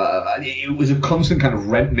it was a constant kind of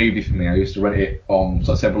rent movie for me. I used to rent it on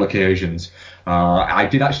sort of several occasions. I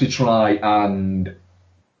did actually try and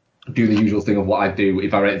do the usual thing of what I do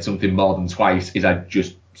if I rented something more than twice, is I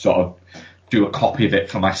just sort of do a copy of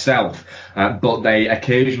it for myself. But they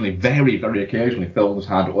occasionally, very, very occasionally, films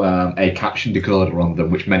had a caption decoder on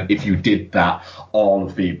them, which meant if you did that, all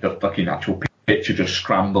of the fucking actual picture just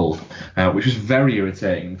scrambled, which was very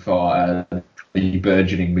irritating for the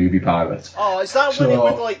burgeoning movie pirate. Oh, is that when it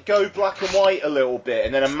would like go black and white a little bit,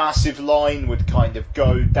 and then a massive line would kind of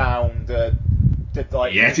go down the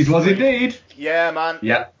like? Yes, it was indeed. Yeah, man.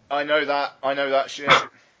 Yeah. I know that shit.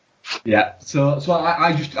 Yeah, so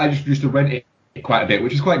I just used to rent it quite a bit,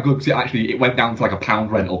 which is quite good because it went down to like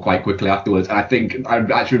 £1 rental quite quickly afterwards. And I think I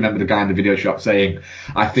actually remember the guy in the video shop saying,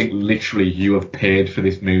 "I think literally you have paid for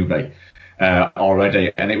this movie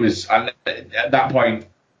already." And it was at that point,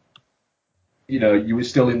 you were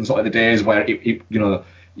still in sort of the days where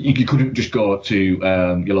you couldn't just go to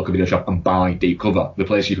your local video shop and buy Deep Cover. The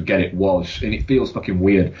place you could get it was, and it feels fucking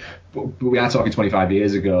weird, but we are talking 25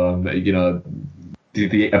 years ago,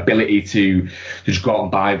 the ability to just go out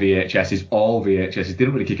and buy VHSs, all VHSs,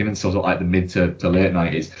 didn't really kick in until like the mid to late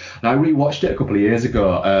 90s. And I rewatched it a couple of years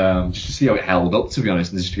ago just to see how it held up, to be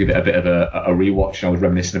honest, and just to give it a bit of a rewatch. I was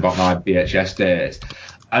reminiscing about my VHS days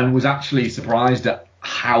and was actually surprised at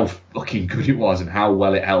how fucking good it was and how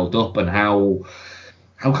well it held up and how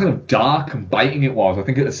kind of dark and biting it was. I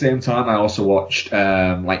think at the same time I also watched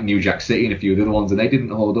like New Jack City and a few of the other ones, and they didn't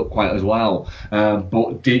hold up quite as well.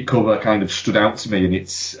 But Deep Cover kind of stood out to me, and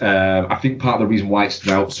it's I think part of the reason why it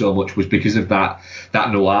stood out so much was because of that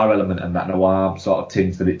noir element and that noir sort of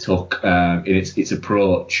tint that it took in its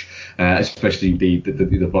approach, especially the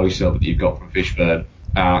voiceover that you've got from Fishburne.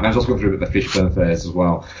 And I was also going through a bit of the Fishburne phase as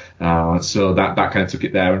well. So that kind of took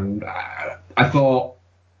it there, and I thought,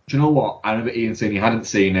 do you know what? I remember Ian saying he hadn't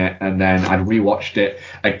seen it, and then I'd rewatched it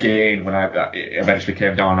again when it eventually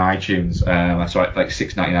came down on iTunes. I saw it for like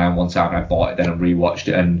 $6.99 one time, and I bought it then and rewatched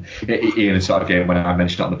it. And Ian sort of again, when I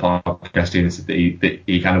mentioned it on the podcast, Ian said that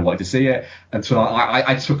he kind of wanted to see it, and so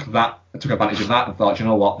I took advantage of that and thought, you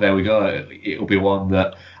know what? There we go. It'll be one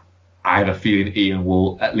that I have a feeling Ian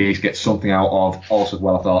will at least get something out of. Also, as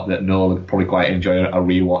well, I thought that Noel would probably quite enjoy a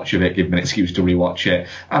rewatch of it, give him an excuse to rewatch it,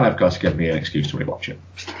 and of course, give me an excuse to rewatch it.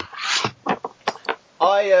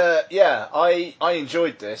 I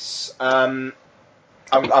enjoyed this. I'm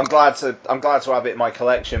glad to have it in my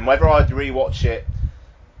collection. Whether I'd rewatch it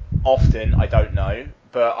often, I don't know,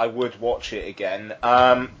 but I would watch it again.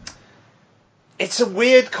 It's a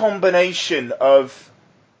weird combination of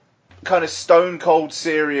kind of stone cold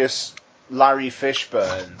serious Larry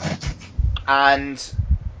Fishburne and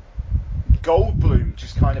Goldblum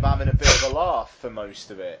just kind of having a bit of a laugh for most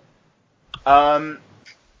of it.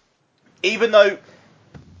 Even though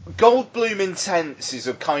Goldblum Intense is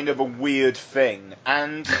a kind of a weird thing,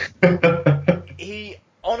 and he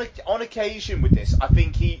on occasion with this, I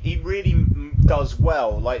think he really does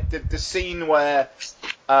well. Like the scene where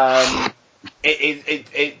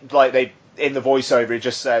it like they in the voiceover it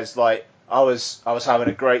just says like I was having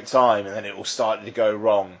a great time, and then it all started to go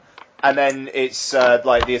wrong. And then it's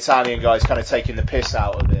like the Italian guy's kind of taking the piss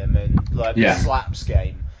out of him, and like the slaps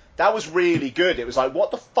game. That was really good. It was like,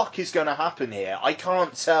 what the fuck is going to happen here? I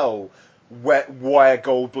can't tell where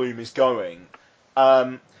Goldblum is going.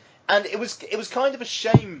 And it was kind of a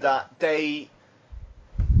shame that it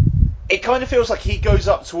kind of feels like he goes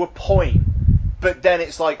up to a point, but then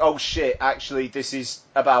it's like, oh shit, actually this is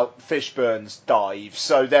about Fishburne's dive,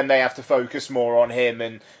 so then they have to focus more on him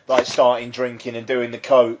and like starting drinking and doing the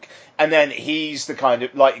coke, and then he's the kind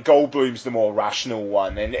of like Goldblum's the more rational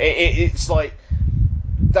one, and it's like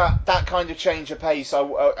that kind of change of pace.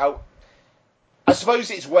 I suppose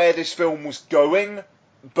it's where this film was going,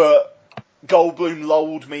 but Goldblum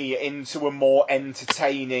lulled me into a more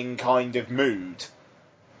entertaining kind of mood.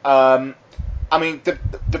 I mean,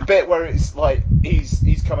 the bit where it's like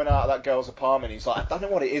he's coming out of that girl's apartment, he's like, I don't know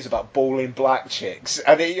what it is about balling black chicks,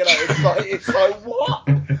 and it's like what?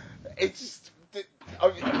 It's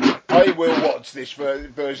I will watch this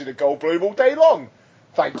version of Goldblum all day long.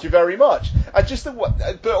 Thank you very much.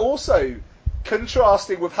 But also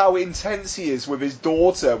contrasting with how intense he is with his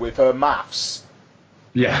daughter with her maths.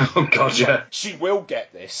 Yeah. Oh god, yeah. She will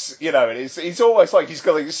get this, and it's almost like he's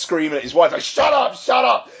going to scream at his wife, like, shut up,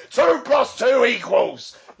 2 + 2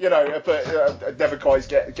 equals, but never quite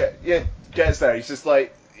gets there. He's just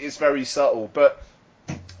like, it's very subtle, but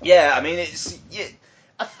yeah, I mean, it's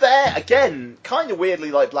a fair, again, kind of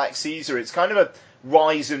weirdly like Black Caesar, it's kind of a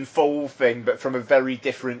rise and fall thing, but from a very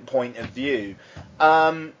different point of view.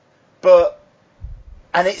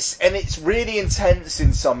 And it's really intense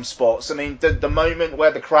in some spots. I mean, the moment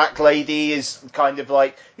where the crack lady is kind of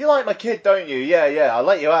like, you like my kid, don't you? Yeah, I'll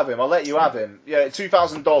let you have him. Yeah,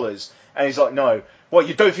 $2,000. And he's like, no. What,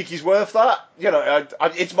 you don't think he's worth that?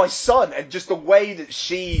 It's my son. And just the way that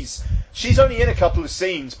she's only in a couple of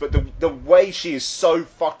scenes, but the way she is so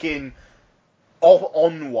fucking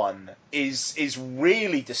on one is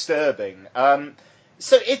really disturbing.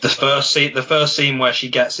 So it's the first scene where she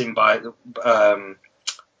gets him by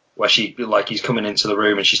where she like he's coming into the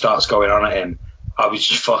room and she starts going on at him. I was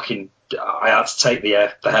just fucking. I had to take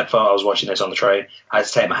the headphone. I was watching this on the train. I had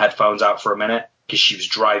to take my headphones out for a minute because she was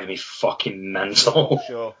driving me fucking mental.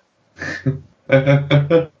 Sure.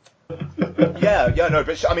 Yeah, no,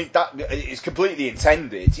 but I mean that is completely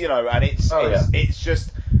intended, and it's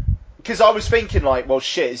just because I was thinking like, well,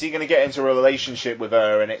 shit, is he going to get into a relationship with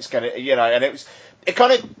her, and it's going to, and it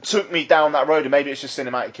kind of took me down that road, and maybe it's just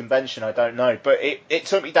cinematic convention, I don't know, but it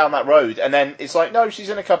took me down that road, and then it's like, no, she's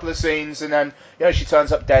in a couple of scenes, and then she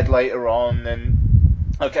turns up dead later on,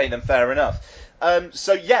 and okay, then fair enough.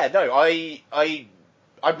 So yeah, no, I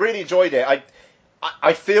really enjoyed it.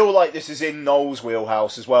 I feel like this is in Noel's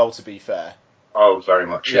wheelhouse as well, to be fair. Oh, very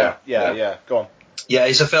much, yeah. Go on. Yeah,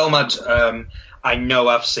 it's a film I know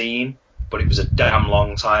I've seen, but it was a damn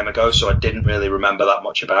long time ago, so I didn't really remember that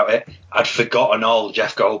much about it. I'd forgotten all the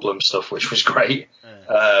Jeff Goldblum stuff, which was great.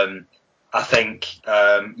 I think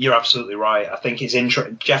you're absolutely right. I think it's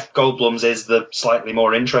Jeff Goldblum's is the slightly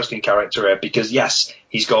more interesting character here because, yes,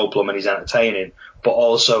 he's Goldblum and he's entertaining, but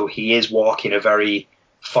also he is walking a very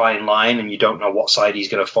fine line and you don't know what side he's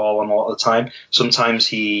going to fall on a lot of the time. Sometimes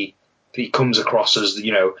he comes across as,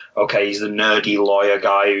 okay, he's the nerdy lawyer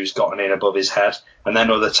guy who's gotten in above his head. And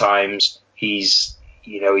then other times he's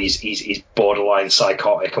borderline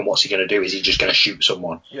psychotic, and what's he going to do? Is he just going to shoot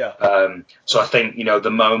someone? Yeah. So I think,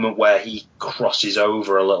 the moment where he crosses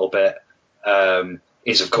over a little bit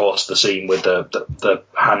is, of course, the scene with the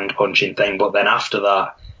hand punching thing. But then after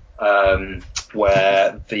that,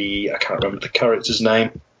 where I can't remember the character's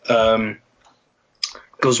name,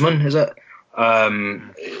 Guzman, is it?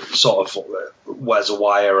 Sort of wears a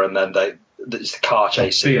wire, and then there's the car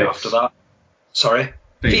chase scene after that. Sorry,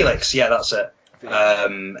 Felix. Yeah, that's it.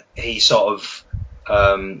 He sort of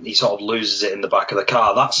loses it in the back of the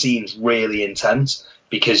car. That scene's really intense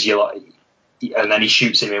because and then he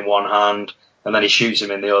shoots him in one hand, and then he shoots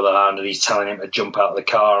him in the other hand, and he's telling him to jump out of the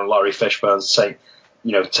car, and Laurie Fishburne's saying,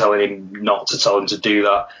 telling him not to tell him to do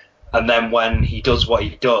that. And then when he does what he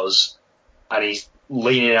does, and he's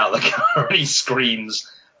leaning out the car and he screams,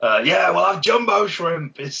 yeah, we'll have jumbo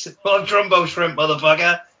shrimp. We'll have jumbo shrimp,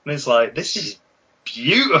 motherfucker. And it's like, this is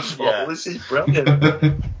beautiful. Yeah. This is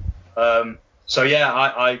brilliant. So yeah,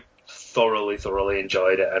 I thoroughly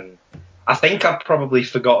enjoyed it. And I think I've probably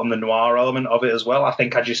forgotten the noir element of it as well. I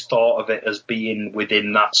think I just thought of it as being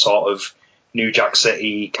within that sort of New Jack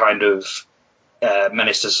City kind of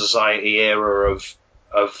menace to society era of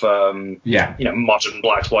modern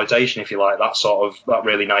blaxploitation, if you like, that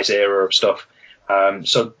really nice era of stuff.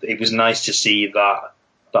 So it was nice to see that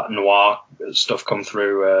noir stuff come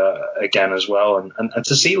through again as well, and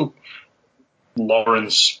to see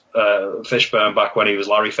Lawrence Fishburne back when he was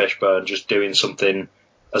Larry Fishburne just doing something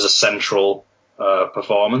as a central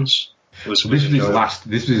performance. This was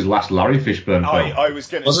his last Larry Fishburne film. I was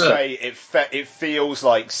going to say it feels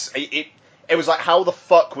like it was like, how the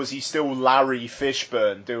fuck was he still Larry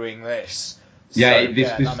Fishburne doing this? Yeah,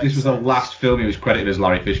 this was the last film he was credited as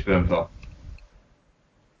Larry Fishburne for.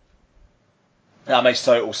 That makes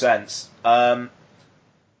total sense. It's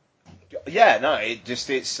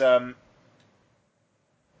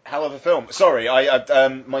hell of a film. Sorry,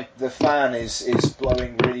 the fan is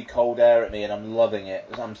blowing really cold air at me, and I'm loving it.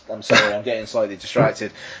 I'm sorry, I'm getting slightly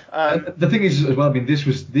distracted. The thing is, as well, I mean, this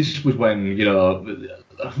was when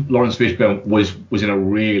Lawrence Fishburne was in a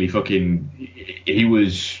really he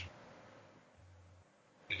was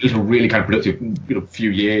a really kind of productive few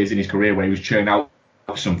years in his career where he was churning out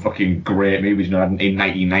some fucking great movies. In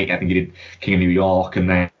 1990, I think he did King of New York, and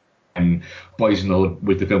then Boys in the Hood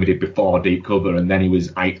was the film he did before Deep Cover, and then he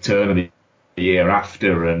was Ike Turner the year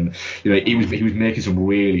after, and he was making some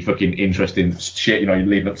really fucking interesting shit.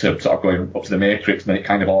 Leading up to sort of going up to The Matrix, and then it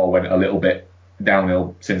kind of all went a little bit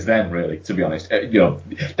downhill since then, really, to be honest.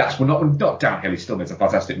 That's not downhill. He still made some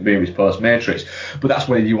fantastic movies post Matrix, but that's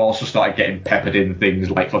where you also started getting peppered in things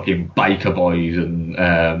like fucking Biker Boys and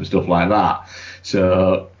stuff like that.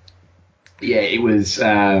 So yeah, it was.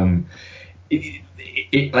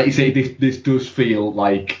 Like you say, this does feel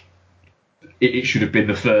like it should have been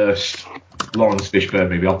the first Lawrence Fishburne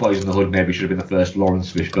movie, or Boys in the Hood maybe should have been the first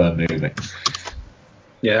Lawrence Fishburne movie.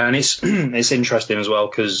 Yeah, and it's interesting as well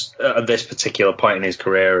because at this particular point in his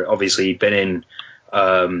career, obviously he'd been in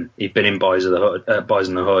Boys in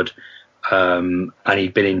the Hood, and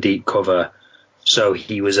he'd been in Deep Cover, so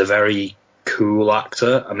he was a very cool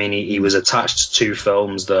actor. I mean, he was attached to two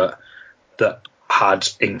films that had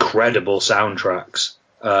incredible soundtracks.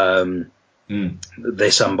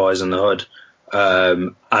 This and Boys in the Hood,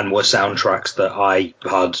 and were soundtracks that I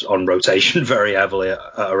had on rotation very heavily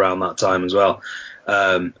around that time as well.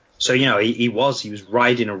 So he was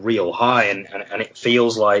riding a real high, and it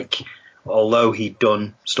feels like, although he'd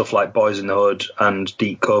done stuff like Boys in the Hood and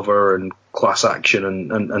Deep Cover and Class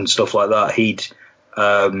Action and stuff like that,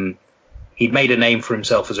 he'd made a name for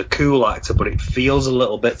himself as a cool actor, but it feels a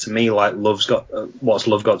little bit to me like What's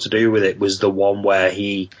Love Got to Do with It was the one where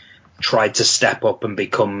he tried to step up and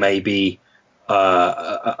become maybe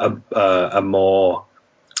a more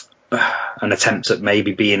an attempt at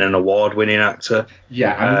maybe being an award-winning actor.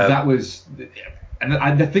 Yeah, I mean, that was,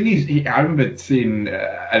 and the thing is, I remember seeing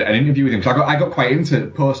an interview with him. So I got quite into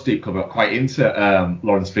post Deep Cover, quite into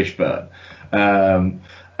Lawrence Fishburne, and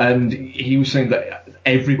he was saying that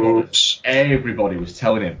everybody was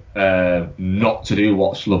telling him not to do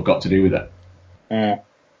What's Love Got to Do with It. Mm.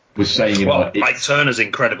 Was saying, Mike Turner's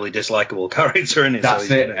incredibly dislikable character in it. That's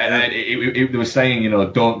so it. And it was saying,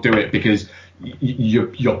 don't do it because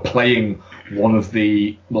you're playing one of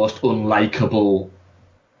the most unlikable,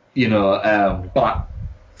 black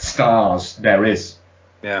stars there is.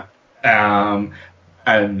 Yeah. And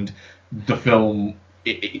the film,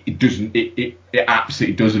 it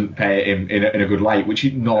absolutely doesn't paint him in a good light, which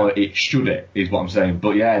it should, is what I'm saying.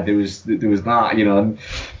 But yeah, there was that, and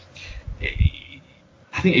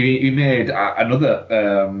I think he made another.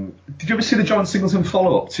 Did you ever see the John Singleton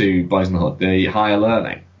follow-up to Boys in the Hood, the Higher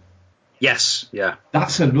Learning? Yes, yeah.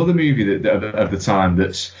 That's another movie that of the time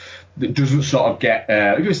that doesn't sort of get.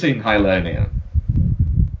 Have you ever seen Higher Learning?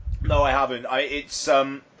 No, I haven't. It's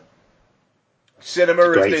cinema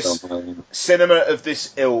of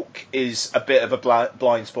this ilk is a bit of a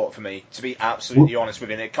blind spot for me, to be absolutely honest with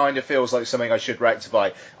you. And it kind of feels like something I should rectify.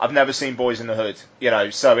 I've never seen Boys in the Hood,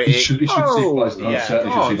 so it should see Boys in the Hood.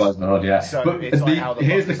 Certainly should see Boys in the Hood, yeah. So but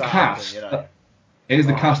here's the cast. Here's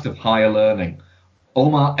the cast of Higher Learning.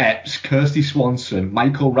 Omar Epps, Kirsty Swanson,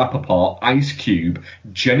 Michael Rappaport, Ice Cube,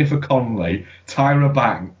 Jennifer Connelly, Tyra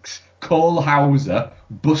Banks, Cole Hauser,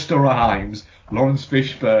 Busta Rhymes, Lawrence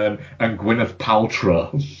Fishburne, and Gwyneth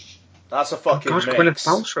Paltrow. That's a fucking mix. Gwyneth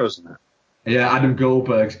Paltrow's in that. Yeah, Adam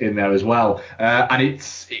Goldberg's in there as well. And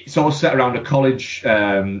it's all set around a college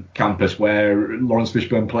campus where Lawrence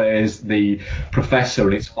Fishburne plays the professor,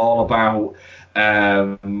 and it's all about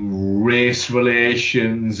race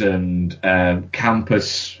relations and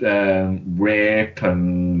campus rape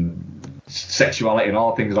and sexuality and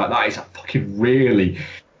all things like that. It's a fucking really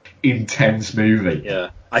intense movie. Yeah.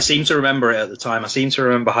 I seem to remember it at the time. I seem to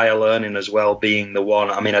remember Higher Learning as well being the one.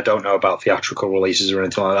 I mean, I don't know about theatrical releases or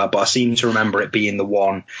anything like that, but I seem to remember it being the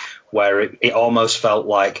one where it almost felt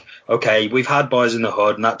like, okay, we've had Boys in the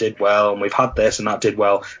Hood and that did well, and we've had this and that did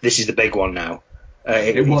well. This is the big one now.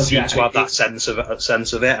 It seemed to have that sense of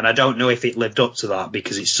it, and I don't know if it lived up to that,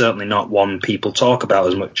 because it's certainly not one people talk about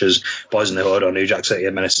as much as Boys in the Hood or New Jack City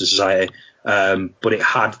and Menace to Society. But it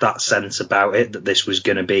had that sense about it that this was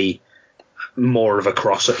going to be even more of a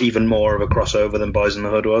crossover than Boys in the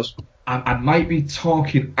Hood was. I might be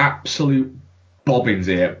talking absolute bobbins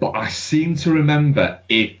here, but I seem to remember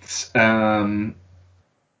it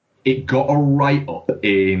got a write-up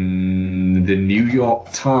in the New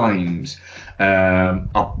York Times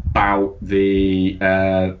about there's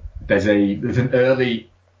an early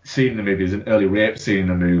scene in the movie, there's an early rape scene in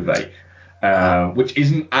the movie, which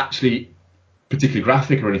isn't actually particularly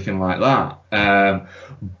graphic or anything like that,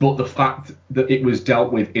 but the fact that it was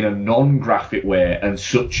dealt with in a non-graphic way and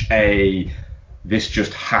this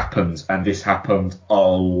just happens, and this happens a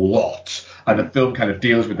lot, and the film kind of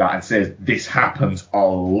deals with that and says this happens a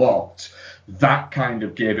lot, that kind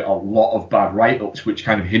of gave it a lot of bad write-ups, which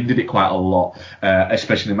kind of hindered it quite a lot,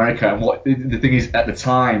 especially in America. And what the thing is, at the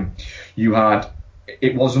time,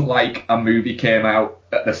 it wasn't like a movie came out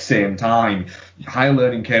at the same time. Higher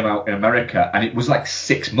Learning came out in America, and it was like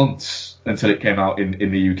 6 months until it came out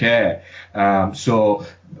in the UK. So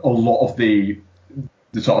a lot of the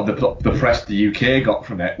press the UK got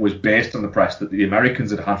from it was based on the press that the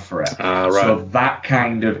Americans had for it. Right. So that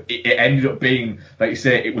kind of, it ended up being, like you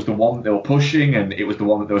say, it was the one that they were pushing, and it was the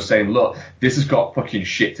one that they were saying, look, this has got fucking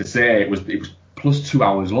shit to say. It was plus 2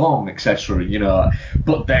 hours long, etc.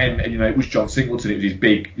 But then, it was John Singleton. It was his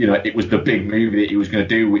big, it was the big movie that he was going to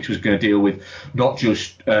do, which was going to deal with not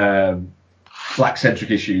just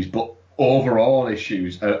black-centric issues, but overall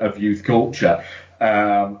issues of youth culture.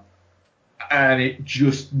 And it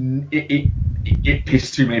just it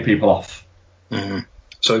pissed too many people off. Mm-hmm.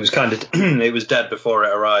 So it was it was dead before it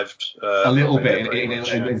arrived. A little bit in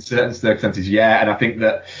certain circumstances, yeah. And I think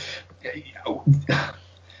that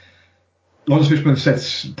Lawrence Fishburne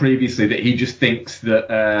said previously that he just thinks that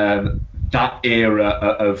that era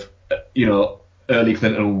of early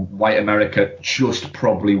Clinton white America just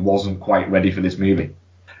probably wasn't quite ready for this movie.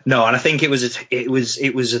 No, and I think it was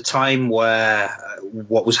a time where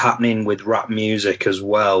what was happening with rap music as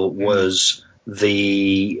well was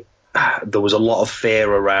there was a lot of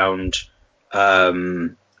fear around.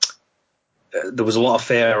 There was a lot of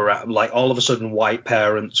fear around, like, all of a sudden white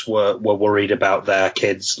parents were worried about their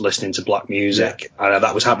kids listening to black music, and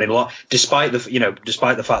that was happening a lot, despite the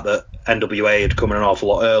fact that NWA had come in an awful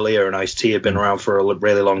lot earlier and Ice-T had been around for a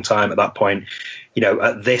really long time at that point.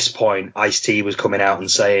 At this point, Ice-T was coming out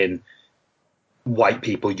and saying, white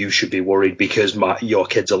people, you should be worried because your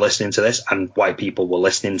kids are listening to this, and white people were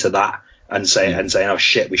listening to that and saying, oh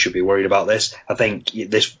shit, we should be worried about this. I think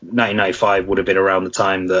this 1995 would have been around the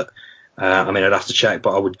time that, I'd have to check,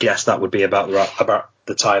 but I would guess that would be about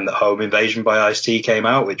the time that Home Invasion by Ice-T came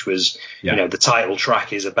out, which was, the title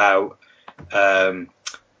track is about,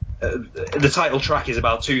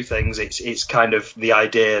 two things. It's kind of the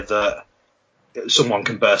idea that someone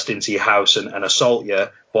can burst into your house and assault you,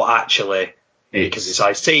 but actually, because it's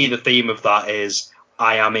Ice-T, the theme of that is,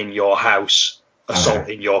 I am in your house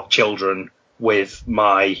assaulting your children with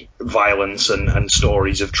my violence and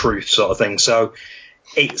stories of truth, sort of thing. So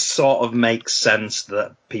it sort of makes sense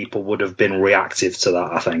that people would have been reactive to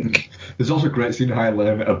that, I think. There's also a great scene in Higher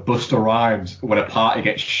Learning of Busta Rhymes when a party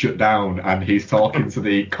gets shut down and he's talking to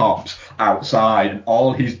the cops outside, and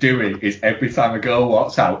all he's doing is every time a girl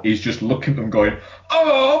walks out, he's just looking at them going,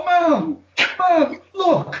 oh, man,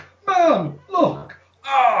 look,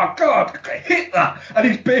 oh, God, hit that. And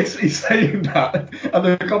he's basically saying that, and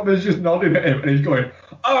the cop is just nodding at him, and he's going,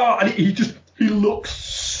 oh, and he looks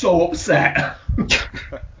so upset.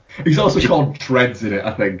 He's also called Dreads in it,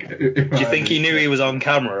 I think. Do you think he knew he was on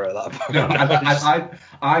camera at that point? No,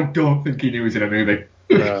 I don't think he knew he was in a movie.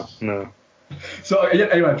 No. So,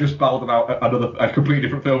 anyway, I've just babbled about a completely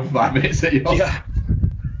different film for 5 minutes at you. Yeah.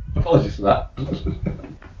 Apologies for that.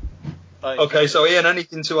 Okay, so Ian,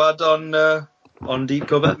 anything to add on Deep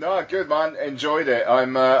Cover? No, good, man. Enjoyed it.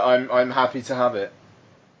 I'm happy to have it.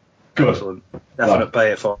 Good. Excellent. Definite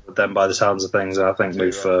pay it forward then, by the sounds of things. I think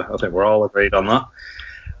we're all agreed on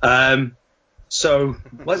that. So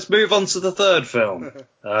let's move on to the third film.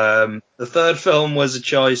 The third film was a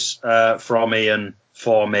choice from Ian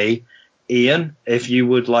for me. Ian, if you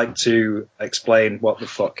would like to explain what the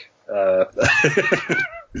fuck.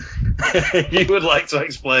 You would like to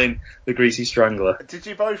explain The Greasy Strangler? Did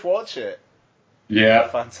you both watch it? Yeah.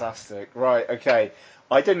 Fantastic. Right. Okay.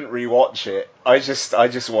 I didn't rewatch it. I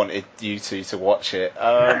just wanted you two to watch it. So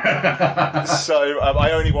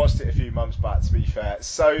I only watched it a few months back, to be fair.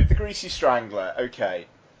 So The Greasy Strangler. Okay.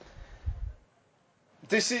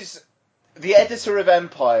 This is the editor of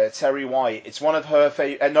Empire, Terry White. It's one of her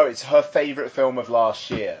it's her favourite film of last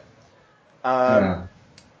year.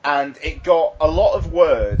 And it got a lot of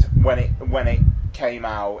word when it came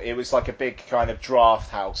out. It was like a big kind of draft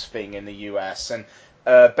house thing in the US, and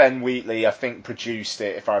Ben Wheatley, I think, produced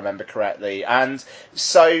it, if I remember correctly. And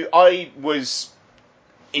so I was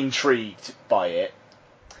intrigued by it,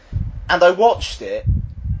 and I watched it,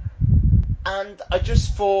 and I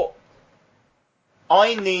just thought,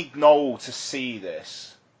 I need Noel to see this.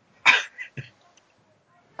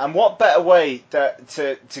 And what better way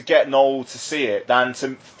to get Noel to see it than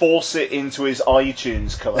to force it into his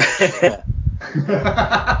iTunes collection?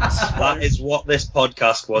 That is what this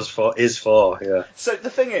podcast is for. Yeah. So the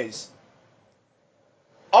thing is,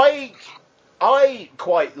 I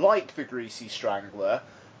quite like The Greasy Strangler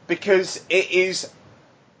because it is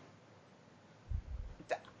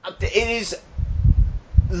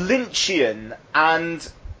Lynchian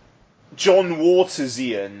and John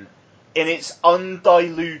Watersian in its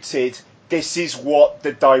undiluted, this is what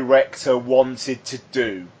the director wanted to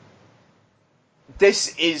do.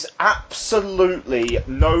 This is absolutely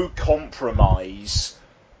no compromise.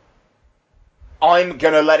 I'm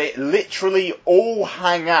going to let it literally all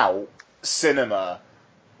hang out cinema,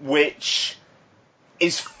 which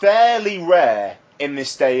is fairly rare in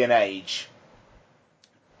this day and age.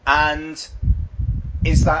 And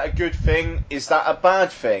is that a good thing? Is that a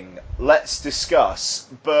bad thing? Let's discuss.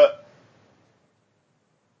 But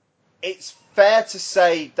it's fair to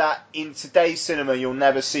say that in today's cinema you'll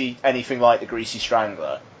never see anything like The Greasy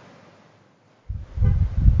Strangler.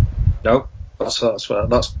 No, that's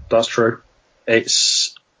true.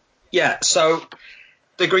 It's so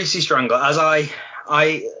The Greasy Strangler, as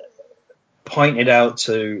I pointed out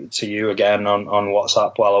to you again on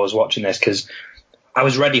WhatsApp while I was watching this, because I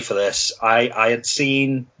was ready for this. I had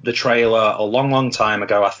seen the trailer a long time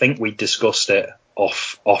ago. I think we discussed it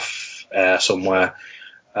off somewhere.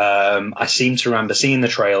 I seem to remember seeing the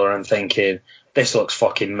trailer and thinking, this looks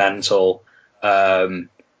fucking mental. I'm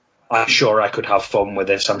sure I could have fun with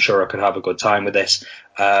this. I'm sure I could have a good time with this.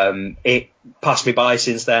 It passed me by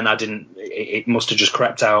since then. It must have just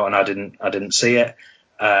crept out and I didn't see it,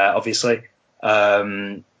 obviously.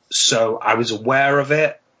 So I was aware of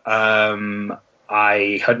it.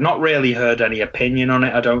 I had not really heard any opinion on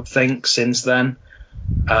it, I don't think, since then.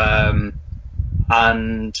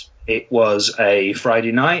 And it was a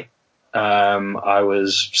Friday night. I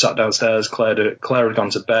was sat downstairs. Claire had gone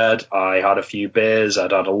to bed. I had a few beers.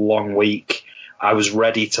 I'd had a long week. I was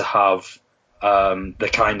ready to have the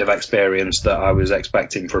kind of experience that I was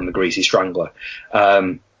expecting from The Greasy Strangler.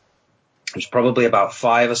 It was probably about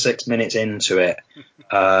 5 or 6 minutes into it,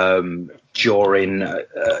 during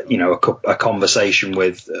a conversation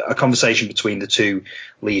between the two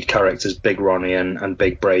lead characters, Big Ronnie and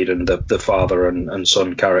Big Braden, the father and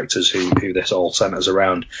son characters who this all centers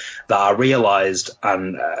around, that I realized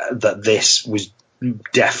that this was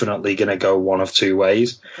definitely going to go one of two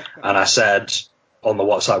ways. And I said on the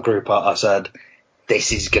WhatsApp group, I said,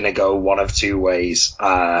 this is going to go one of two ways.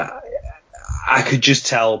 I could just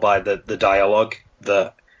tell by the dialogue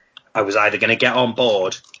that I was either going to get on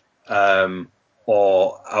board,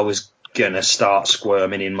 or I was going to start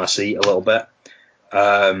squirming in my seat a little bit.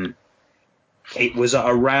 It was at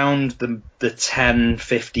around the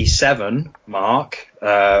 10:57 mark,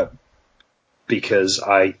 because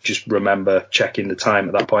I just remember checking the time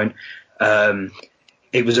at that point.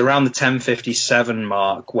 It was around the 10:57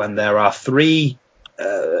 mark when there are three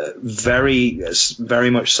very, very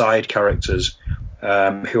much side characters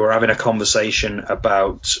who are having a conversation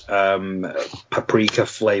about paprika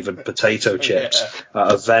flavored potato chips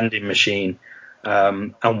at a vending machine,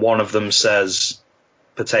 and one of them says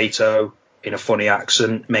potato in a funny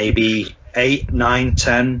accent, maybe 8, 9,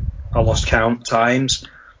 10, I lost count times.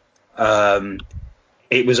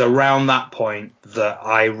 It was around that point that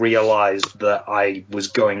I realized that I was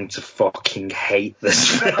going to fucking hate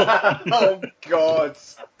this film. Oh, God.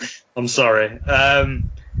 I'm sorry. The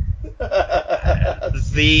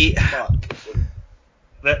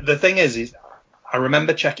thing is I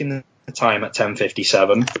remember checking the time at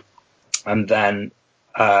 10:57, and then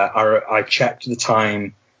I checked the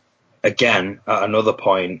time again at another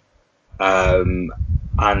point, and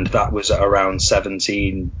that was at around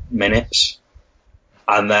 17 minutes.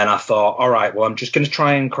 And then I thought, all right, well, I'm just going to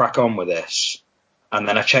try and crack on with this. and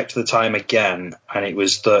then I checked the time again, and it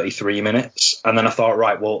was 33 minutes. And then I thought,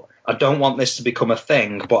 right, well, I don't want this to become a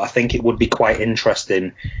thing, but I think it would be quite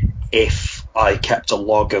interesting if I kept a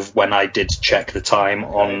log of when I did check the time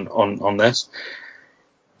on this.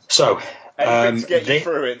 So, anything to get you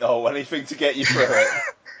through it, though. Anything to get you through it.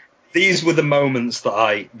 These were the moments that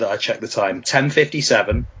I checked the time: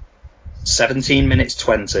 10:57, 17 minutes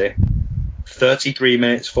 20, 33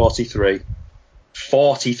 minutes 43,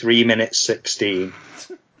 43 minutes 16,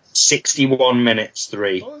 61 minutes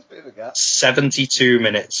 3, 72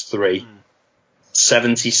 minutes 3,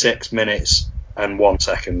 76 minutes and 1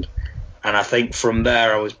 second. And I think from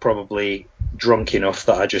there I was probably drunk enough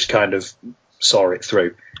that I just kind of saw it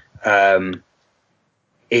through. The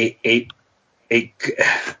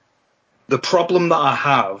problem that I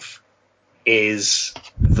have is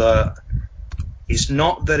that it's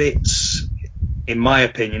not that it's, in my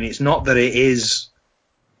opinion, it's not that it is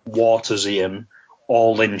Watersian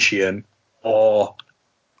or Lynchian or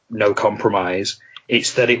no compromise.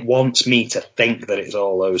 It's that it wants me to think that it's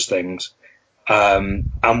all those things.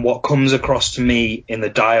 And what comes across to me in the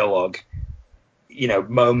dialogue,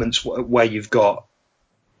 moments where you've got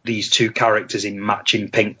these two characters in matching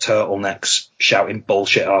pink turtlenecks shouting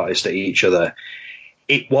bullshit artists at each other,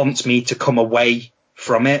 it wants me to come away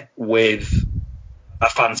from it with a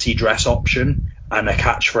fancy dress option and a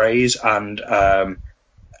catchphrase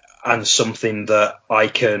and something that I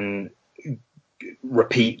can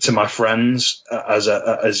repeat to my friends as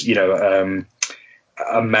a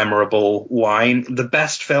memorable line. The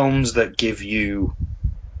best films that give you,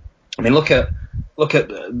 look at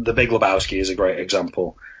The Big Lebowski is a great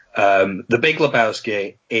example. The Big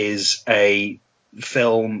Lebowski is a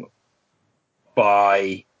film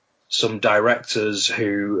by some directors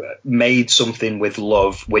who made something with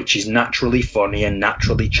love, which is naturally funny and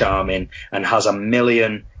naturally charming and has a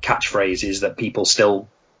million catchphrases that people still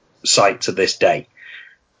cite to this day.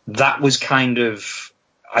 That was kind of,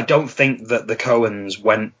 I don't think that the Coens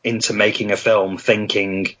went into making a film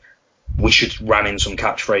thinking we should ram in some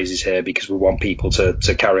catchphrases here because we want people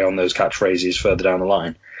to carry on those catchphrases further down the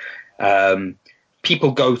line.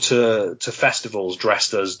 People go to festivals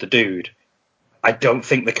dressed as the dude. I don't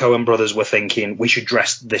think the Coen brothers were thinking we should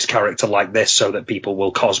dress this character like this so that people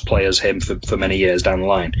will cosplay as him for many years down the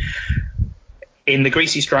line. In The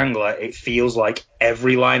Greasy Strangler, it feels like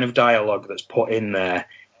every line of dialogue that's put in there,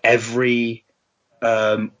 every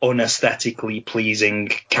unaesthetically pleasing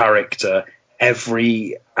character,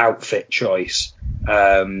 every outfit choice,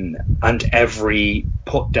 and every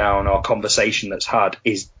put down or conversation that's had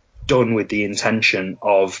is done with the intention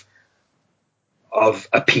of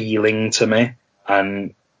appealing to me.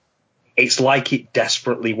 And it's like it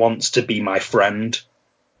desperately wants to be my friend.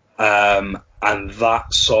 And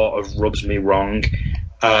that sort of rubs me wrong.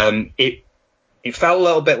 It felt a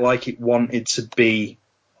little bit like it wanted to be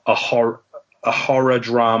a horror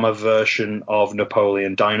drama version of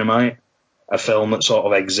Napoleon Dynamite, a film that sort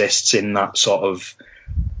of exists in that sort of,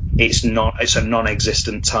 it's a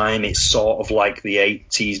non-existent time. It's sort of like the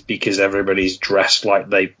 80s because everybody's dressed like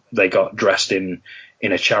they got dressed in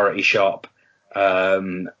a charity shop.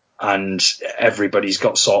 And everybody's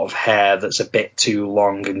got sort of hair that's a bit too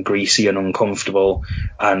long and greasy and uncomfortable,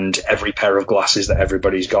 and every pair of glasses that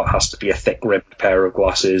everybody's got has to be a thick-rimmed pair of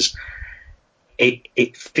glasses.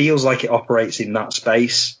 It feels like it operates in that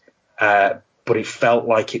space, but it felt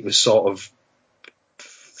like it was sort of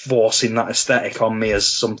forcing that aesthetic on me as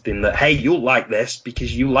something that, hey, you'll like this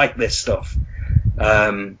because you like this stuff.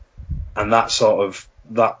 And that sort of,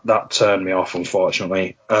 that turned me off,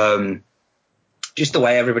 unfortunately. Just the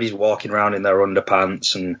way everybody's walking around in their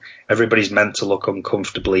underpants and everybody's meant to look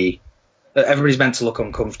uncomfortable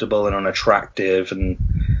and unattractive. And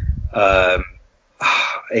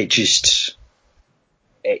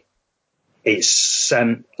it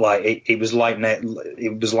sent like, it was like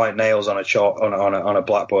nails on a chalk, on a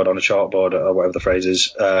blackboard, on a chalkboard, or whatever the phrase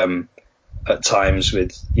is, at times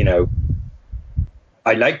with,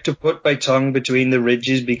 I like to put my tongue between the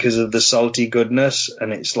ridges because of the salty goodness.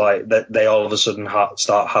 And it's like that they all of a sudden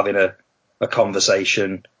start having a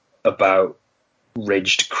conversation about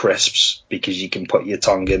ridged crisps because you can put your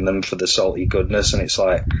tongue in them for the salty goodness. And it's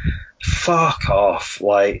like, fuck off.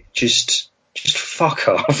 Like, just fuck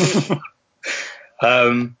off.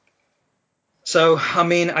 So,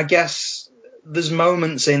 I guess there's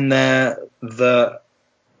moments in there that,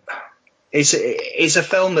 it's a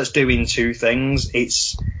film that's doing two things.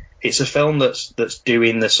 It's a film that's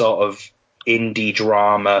doing the sort of indie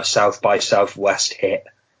drama, South by Southwest hit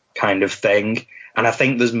kind of thing. And I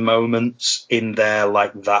think there's moments in there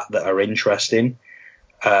like that are interesting.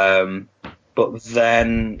 But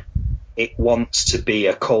then it wants to be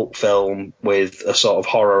a cult film with a sort of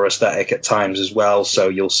horror aesthetic at times as well. So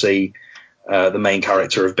you'll see the main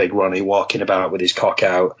character of Big Ronnie walking about with his cock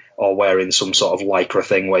out, or wearing some sort of lycra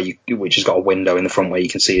thing which has got a window in the front where you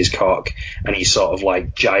can see his cock, and he's sort of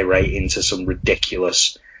like gyrating to some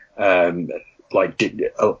ridiculous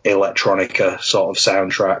electronica sort of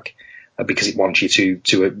soundtrack, because it wants you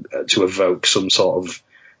to evoke some sort of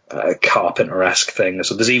Carpenter-esque thing.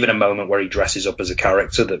 So there's even a moment where he dresses up as a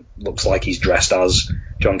character that looks like he's dressed as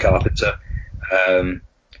John Carpenter.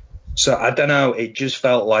 So I don't know. It just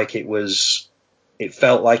felt like it was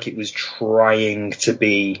trying to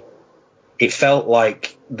be. It felt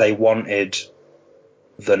like they wanted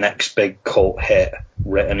the next big cult hit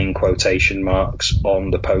written in quotation marks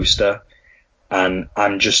on the poster, and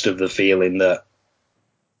I'm just of the feeling that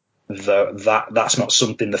that's not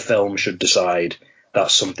something the film should decide.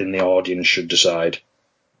 That's something the audience should decide.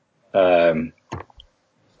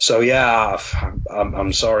 So yeah,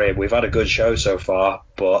 I'm sorry. We've had a good show so far,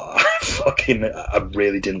 but I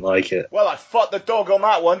really didn't like it. Well, I fucked the dog on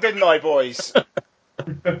that one, didn't I, boys?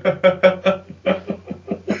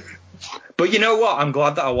 But you know what? I'm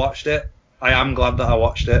glad that I watched it. I am glad that I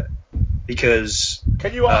watched it, because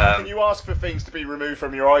can you ask for things to be removed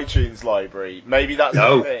from your iTunes library? Maybe that's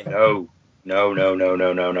the thing. No,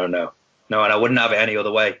 and I wouldn't have it any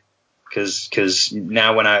other way, because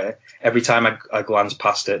now every time I glance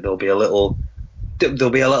past it, there'll be a little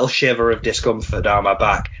shiver of discomfort down my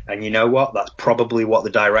back, and you know what? That's probably what the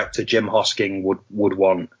director Jim Hosking would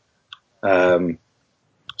want.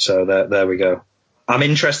 So there we go. I'm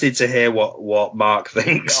interested to hear what Mark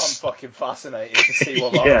thinks. I'm fucking fascinated to see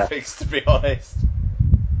what Mark thinks, to be honest.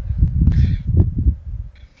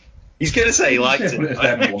 He's going to say he liked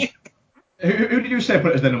it. Who did you say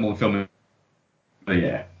put it as the number one film of the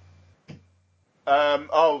year?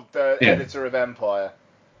 The editor of Empire.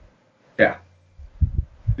 Yeah.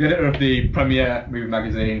 The editor of the Premiere Movie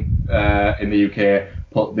Magazine in the UK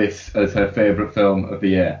put this as her favourite film of the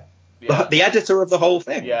year. Yeah. The editor of the whole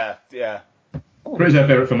thing? Yeah. Put it as her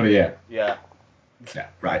favourite film of the year. Yeah. Yeah,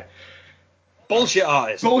 right. Bullshit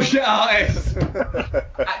artist.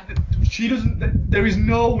 She doesn't. There is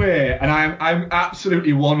no way, and I'm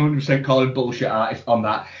absolutely 100% calling bullshit artist on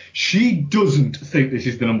that. She doesn't think this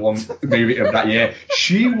is the number one movie of that year.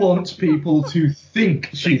 She wants people to think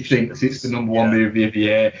she thinks it's the number one movie of the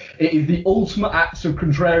year. It is the ultimate act of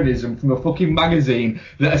contrarianism from a fucking magazine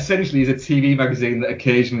that essentially is a TV magazine that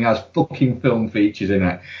occasionally has fucking film features in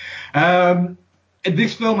it.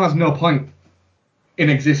 This film has no point in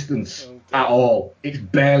existence at all. It's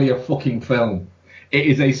barely a fucking film. It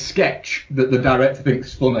is a sketch that the director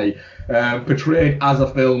thinks funny, portrayed as a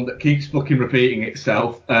film that keeps fucking repeating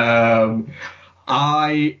itself. I'm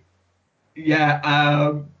glad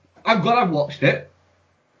I've watched it,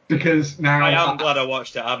 because now I am glad I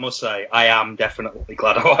watched it. I must say, I am definitely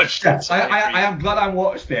glad I watched it. I am glad I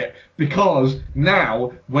watched it, because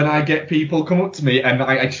now when I get people come up to me and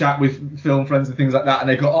I chat with film friends and things like that, and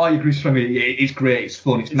they go, "Oh, you're Grease friendly. It's great. It's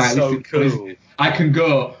fun. It's nice. So cool." I can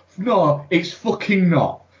go, "No, it's fucking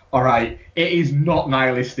not. All right, it is not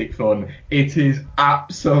nihilistic fun. It is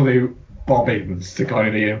absolute bobbins, to coin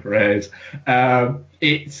an Ian phrase.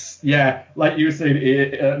 It's like you were saying.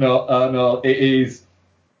 It is.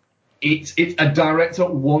 It's a director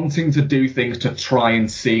wanting to do things to try and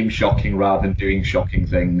seem shocking rather than doing shocking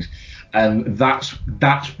things, and that's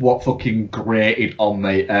what fucking grated on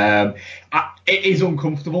me. It is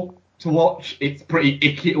uncomfortable to watch. It's pretty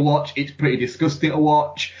icky to watch. It's pretty disgusting to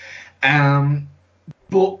watch.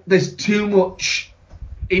 But there's too much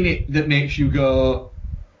in it that makes you go,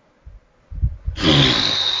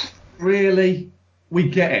 really? We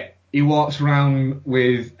get it. He walks around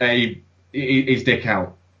with his dick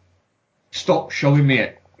out. Stop showing me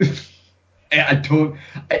it.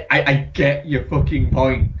 I get your fucking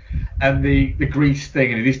point. And the grease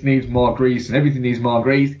thing, and this needs more grease, and everything needs more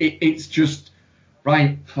grease. It's just,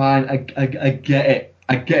 right, fine, I get it.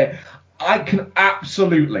 I get it. I can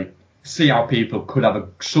absolutely see how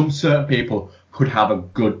some certain people could have a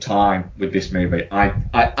good time with this movie. I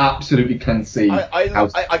absolutely can see.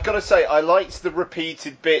 I gotta say, I liked the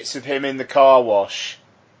repeated bits of him in the car wash.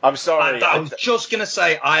 I'm sorry. I was just going to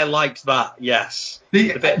say I liked that, yes. Do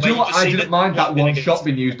you know what? I didn't mind that one shot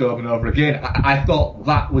being used over and over again. I thought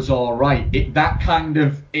that was all right. It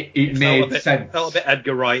made sense. It felt a bit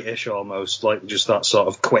Edgar Wright-ish almost, like just that sort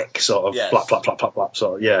of quick sort of flap, flap, flap, flap, flap.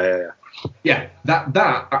 So, yeah. Yeah, that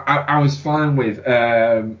I was fine with.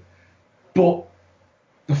 But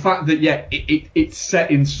the fact that, it's set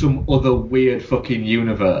in some other weird fucking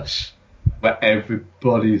universe where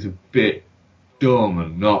everybody's a bit dumb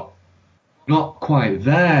and not not quite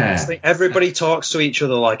there. I think everybody talks to each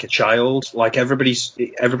other like a child. Like everybody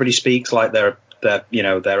speaks like they're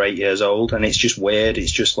 8 years old, and it's just weird.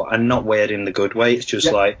 It's just like, and not weird in the good way. It's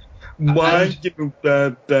just like, why you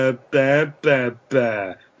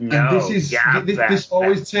No, and this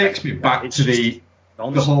always takes me back to the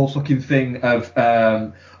whole fucking thing of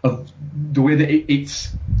the way that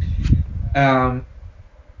it's.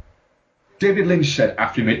 David Lynch said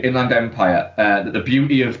after he made Inland Empire that the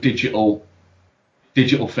beauty of digital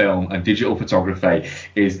film and digital photography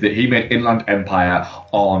is that he made Inland Empire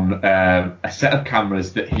on a set of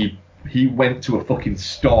cameras that he went to a fucking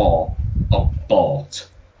store and bought,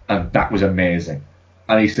 and that was amazing.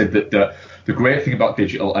 And he said that the great thing about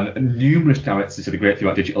digital, and numerous directors said the great thing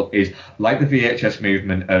about digital is, like the VHS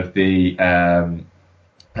movement of the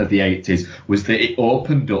 80s, was that it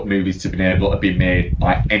opened up movies to be able to be made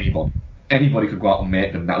by anybody. Anybody could go out and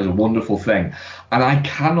make them. That was a wonderful thing. And I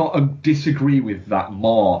cannot disagree with that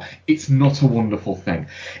more. It's not a wonderful thing.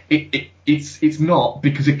 It's not,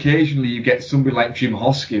 because occasionally you get somebody like Jim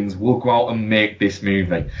Hoskins will go out and make this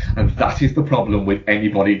movie. And that is the problem with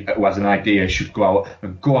anybody who has an idea should go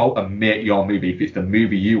out and make your movie if it's the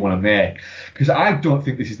movie you want to make. Because I don't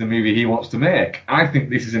think this is the movie he wants to make. I think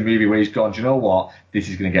this is a movie where he's gone, do you know what? This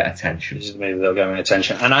is going to get attention. This is maybe they'll get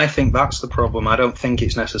attention. And I think that's the problem. I don't think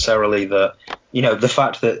it's necessarily that, the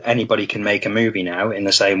fact that anybody can make a movie now in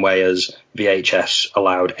the same way as VHS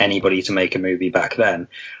allowed anybody to make a movie back then.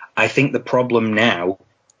 I think the problem now,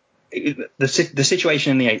 the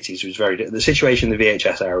situation in the 80s was the situation in the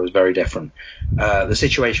VHS era was very different. The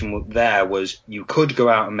situation there was you could go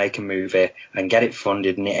out and make a movie and get it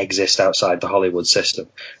funded and it exists outside the Hollywood system.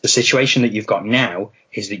 The situation that you've got now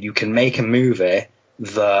is that you can make a movie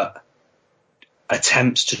that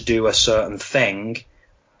attempts to do a certain thing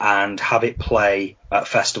and have it play at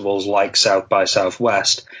festivals like South by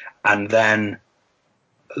Southwest, and then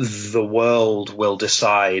the world will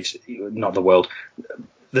decide, not the world,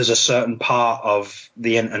 there's a certain part of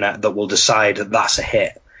the internet that will decide that that's a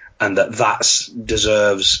hit and that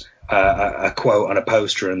deserves a quote on a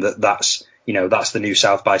poster, and that's the new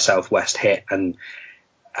South by Southwest hit, and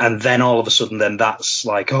then all of a sudden then that's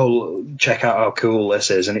like, oh, check out how cool this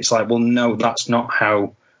is. And it's like, well, no, that's not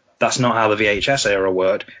how the VHS era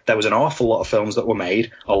worked. There was an awful lot of films that were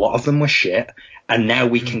made. A lot of them were shit. And now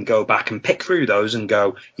we can go back and pick through those and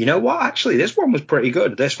go, you know what? Actually, this one was pretty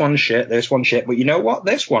good. This one's shit. This one's shit. But you know what?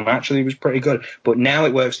 This one actually was pretty good. But now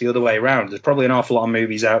it works the other way around. There's probably an awful lot of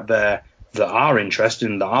movies out there that are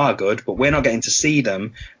interesting, that are good, but we're not getting to see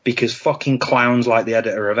them because fucking clowns like the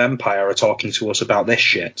editor of Empire are talking to us about this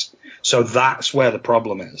shit. So that's where the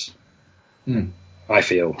problem is. I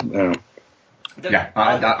feel. Yeah,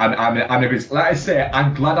 I'm agree. Like I say,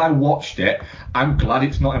 I'm glad I watched it. I'm glad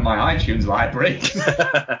it's not in my iTunes library.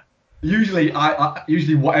 Usually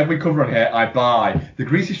whatever we cover on here, I buy. The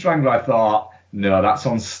Greasy Strangler, I thought, no, that's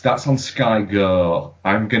on Sky Go.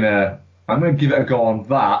 I'm gonna give it a go on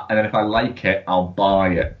that, and then if I like it, I'll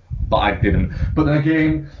buy it. But I didn't. But then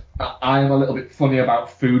again, I'm a little bit funny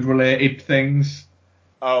about food-related things.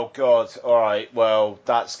 Oh God! All right. Well,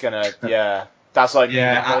 that's gonna That's like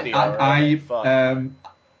I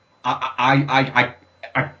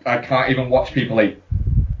can't even watch people eat.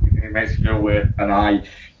 It makes me feel weird. And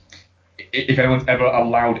if anyone's ever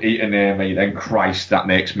allowed eating near me, then Christ, that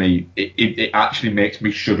makes me. It actually makes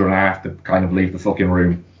me shudder, and I have to kind of leave the fucking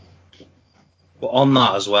room. But on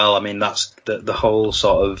that as well, I mean, that's the whole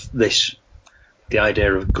sort of the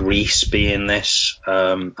idea of Grease being this.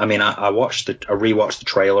 I mean, I rewatched the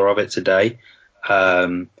trailer of it today.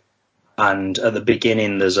 And at the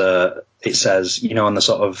beginning, it says, on the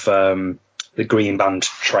sort of the Green Band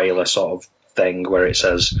trailer sort of thing where it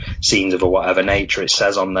says scenes of a whatever nature, it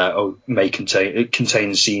says on there, it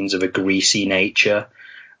contains scenes of a greasy nature.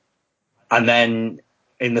 And then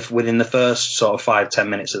within the first sort of 5-10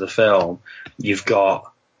 minutes of the film, you've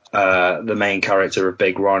got the main character of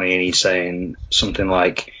Big Ronnie, and he's saying something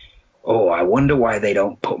like, oh, I wonder why they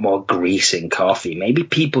don't put more grease in coffee. Maybe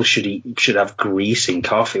people should have grease in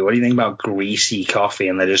coffee. What do you think about greasy coffee?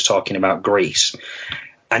 And they're just talking about grease.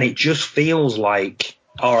 And it just feels like,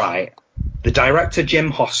 all right, the director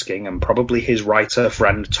Jim Hosking and probably his writer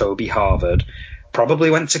friend Toby Harvard probably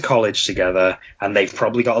went to college together, and they've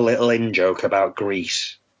probably got a little in-joke about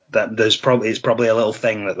grease. That it's probably a little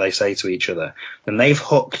thing that they say to each other. And they've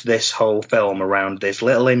hooked this whole film around this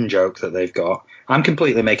little in-joke that they've got. I'm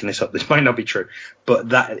completely making this up. This might not be true. But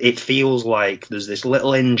that it feels like there's this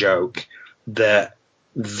little in-joke that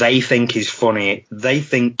they think is funny. They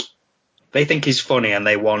think is funny, and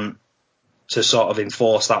they want to sort of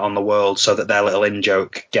enforce that on the world so that their little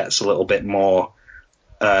in-joke gets a little bit more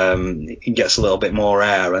it gets a little bit more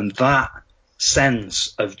air, and that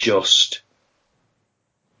sense of just,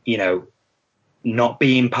 you know, not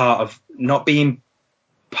being part of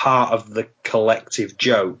the collective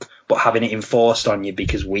joke, but having it enforced on you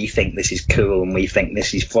because we think this is cool and we think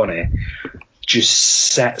this is funny, just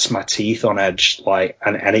sets my teeth on edge. Like,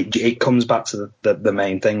 and it comes back to the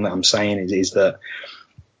main thing that I'm saying is that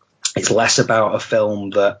it's less about a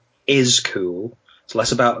film that is cool. It's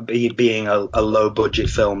less about being a low budget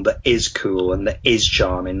film that is cool and that is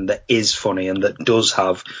charming, that is funny, and that does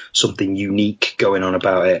have something unique going on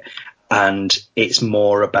about it. And it's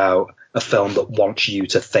more about a film that wants you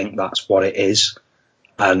to think that's what it is.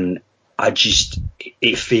 And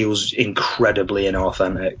it feels incredibly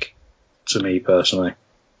inauthentic to me personally.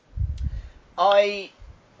 I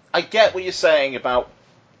get what you're saying about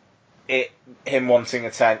him wanting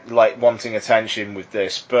attention with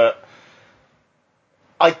this, but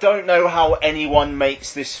I don't know how anyone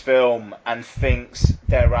makes this film and thinks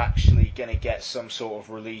they're actually going to get some sort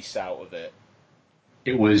of release out of it.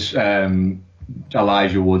 It was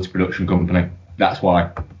Elijah Wood's production company. That's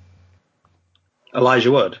why.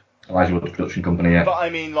 Elijah Wood's production company, yeah. But I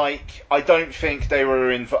mean, like, I don't think they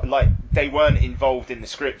were they weren't involved in the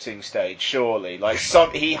scripting stage. Surely, like,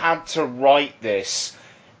 he had to write this,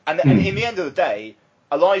 and in the end of the day,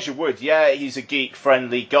 Elijah Wood, yeah, he's a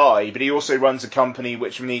geek-friendly guy, but he also runs a company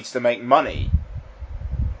which needs to make money.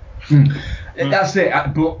 That's it.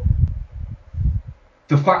 But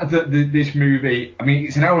the fact that this movie, I mean,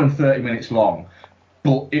 it's an hour and 30 minutes long,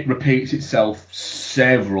 but it repeats itself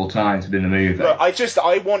several times within the movie. Look,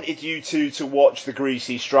 I wanted you to watch The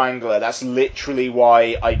Greasy Strangler. That's literally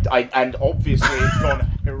why and obviously it's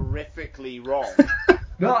gone horrifically wrong.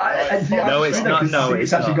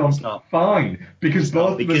 It's actually gone fine because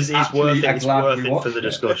both because it's worth it for the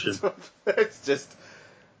discussion. It's just,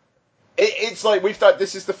 it's like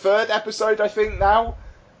this is the third episode I think now,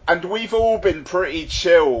 and we've all been pretty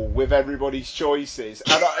chill with everybody's choices,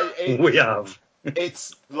 and we have.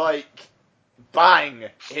 It's like, bang,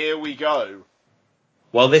 here we go.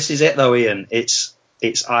 Well, this is it though, Ian. It's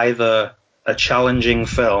either a challenging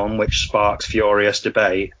film which sparks furious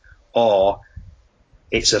debate, or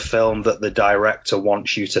it's a film that the director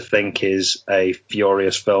wants you to think is a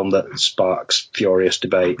furious film that sparks furious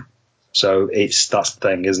debate. So that's the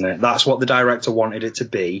thing, isn't it? That's what the director wanted it to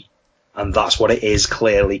be, and that's what it is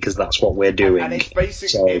clearly, because that's what we're doing. And it's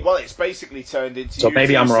basically, it's basically turned into you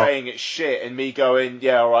maybe I'm wrong. saying it's shit and me going,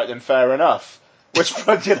 yeah, all right, then fair enough. Which,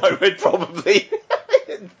 it probably,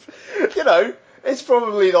 it's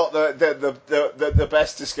probably not the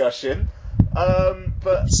best discussion.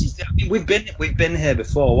 But we've been here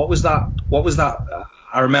before. What was that?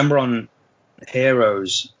 I remember on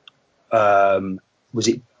Heroes. Was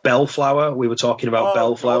it Bellflower? We were talking about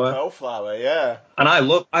Bellflower. Bellflower, yeah. And I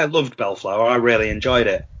loved Bellflower. I really enjoyed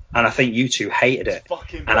it. And I think you two hated it.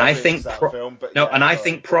 Fucking and I think film, but I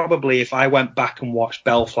think probably if I went back and watched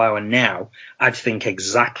Bellflower now, I'd think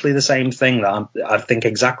exactly the same thing. I'd think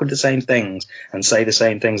exactly the same things and say the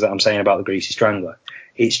same things that I'm saying about The Greasy Strangler.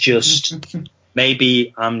 It's just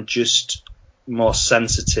maybe I'm just more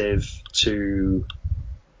sensitive to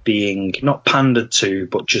being not pandered to,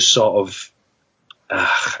 but just sort of.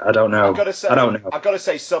 I don't know. I don't know. I've got to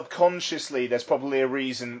say, subconsciously, there's probably a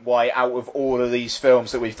reason why, out of all of these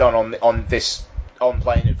films that we've done on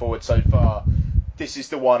Playing It Forward so far, this is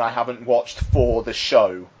the one I haven't watched for the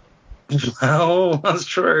show. Oh, that's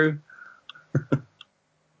true.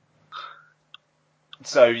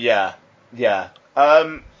 So yeah.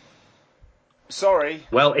 Sorry.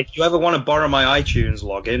 Well, if you ever want to borrow my iTunes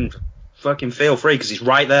login, fucking feel free, because it's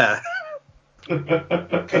right there. With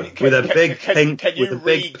a big pink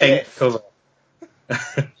cover.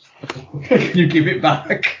 Can you give it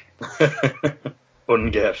back?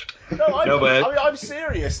 Ungift. I'm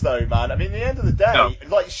serious though, man. I mean, at the end of the day,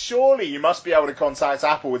 surely you must be able to contact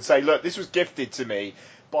Apple and say, look, this was gifted to me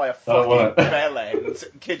by a fucking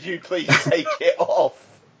bellend. Could you please take it off?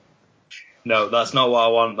 No, that's not what I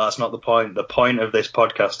want. That's not the point. The point of this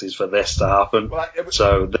podcast is for this to happen.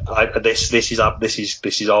 This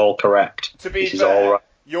is all correct. To be fair, all right.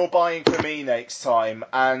 You're buying for me next time,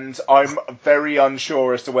 and I'm very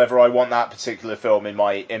unsure as to whether I want that particular film in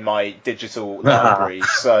my digital library.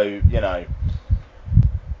 So yeah,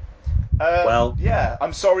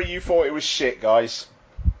 I'm sorry you thought it was shit, guys.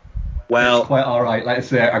 Well, it's quite all right. Like I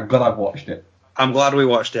say, I'm glad I've watched it. I'm glad we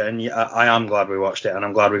watched it, and I am glad we watched it, and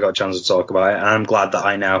I'm glad we got a chance to talk about it, and I'm glad that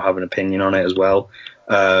I now have an opinion on it as well.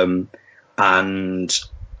 And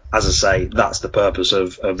as I say, that's the purpose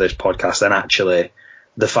of this podcast. And actually,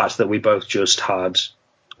 the fact that we both just had,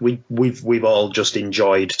 we've all just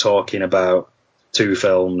enjoyed talking about 2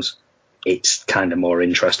 films, it's kind of more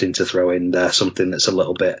interesting to throw in there something that's a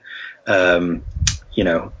little bit, like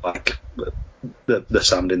the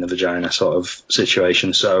sand in the vagina sort of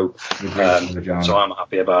situation. So, so I'm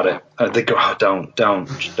happy about it.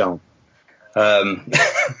 Don't.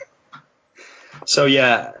 So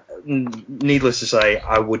yeah, needless to say,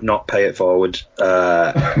 I would not pay it forward.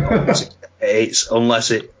 It's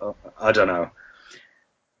unless it, I don't know.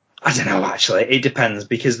 Actually, it depends,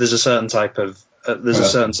 because there's a certain type of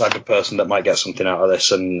person that might get something out of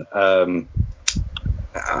this, and I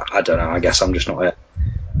don't know. I guess I'm just not it.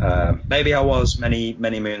 Maybe I was many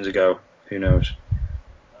moons ago. Who knows?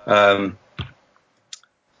 So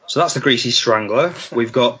that's the Greasy Strangler.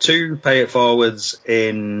 We've got 2 pay it forwards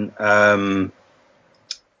in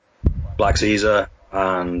Black Caesar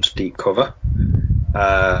and Deep Cover.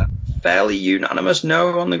 Fairly unanimous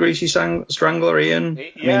no on the Greasy Strangler, Ian.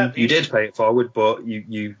 Yeah, you did pay it forward, but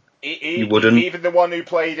you wouldn't. Even the one who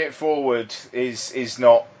played it forward is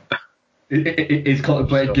not. Is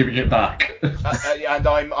contemplating giving it back. And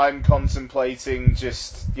I'm contemplating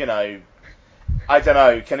just, I don't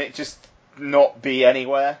know. Can it just not be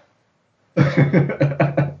anywhere?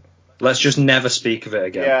 Let's just never speak of it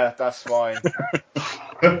again. Yeah, that's fine.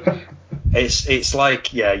 It's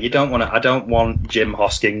like, yeah, you don't want to. I don't want Jim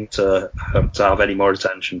Hosking to have any more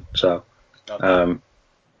attention. So, Okay.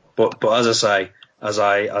 but as I say, as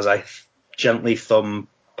I gently thumb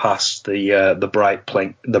past the bright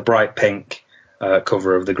pink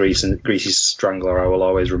cover of the Greasy Strangler, I will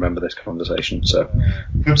always remember this conversation. So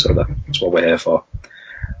that's what we're here for.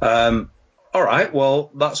 All right,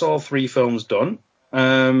 well, that's all 3 films done.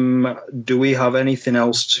 Do we have anything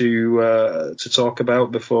else to talk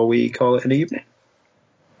about before we call it an evening?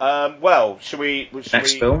 Well, should we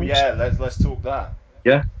films? Yeah, let's talk that.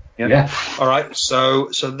 Yeah. All right. So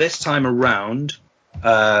this time around,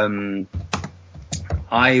 I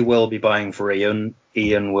will be buying for Ian.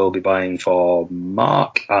 Ian will be buying for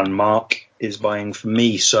Mark, and Mark is buying for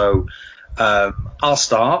me. So I'll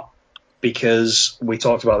start, because we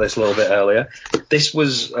talked about this a little bit earlier. This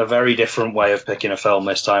was a very different way of picking a film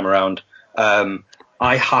this time around.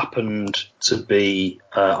 I happened to be,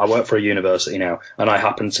 I work for a university now, and I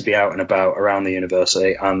happened to be out and about around the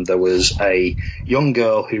university, and there was a young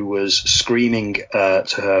girl who was screaming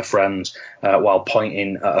to her friends while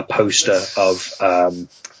pointing at a poster of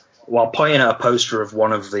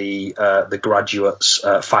one of the graduates'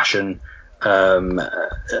 fashion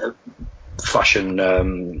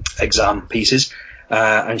exam pieces,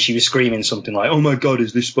 and she was screaming something like, "Oh my God,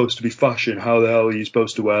 is this supposed to be fashion? How the hell are you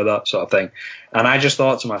supposed to wear that?" sort of thing. And I just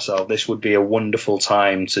thought to myself, this would be a wonderful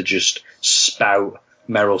time to just spout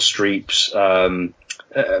Meryl Streep's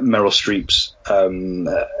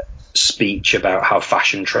speech about how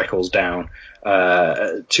fashion trickles down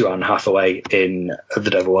to Anne Hathaway in The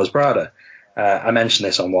Devil Wears Prada. I mentioned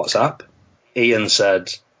this on WhatsApp. Ian said,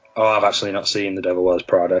 "Oh, I've actually not seen The Devil Wears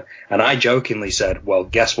Prada." And I jokingly said, "Well,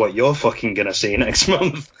 guess what you're fucking going to see next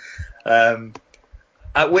month?"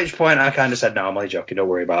 At which point I kind of said, "No, I'm only joking. Don't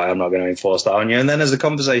worry about it. I'm not going to enforce that on you." And then as the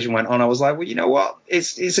conversation went on, I was like, well, you know what?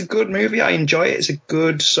 It's a good movie. I enjoy it. It's a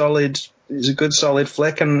good, solid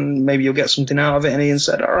flick, and maybe you'll get something out of it. And Ian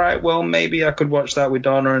said, "All right, well, maybe I could watch that with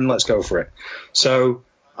Donna, and let's go for it." So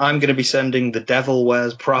I'm going to be sending The Devil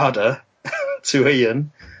Wears Prada to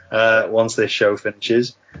Ian once this show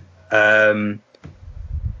finishes. Ian,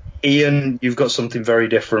 you've got something very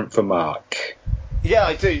different for Mark. Yeah,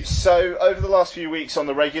 I do. So over the last few weeks on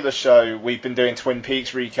the regular show, we've been doing Twin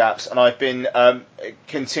Peaks recaps, and I've been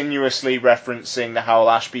continuously referencing the Howell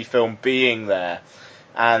Ashby film Being There,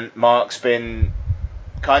 and Mark's been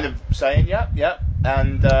kind of saying yep,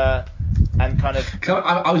 and kind of.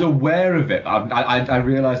 I was aware of it. I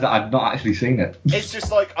realised that I'd not actually seen it. It's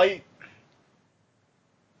just like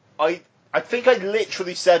I think I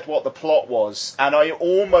literally said what the plot was, and I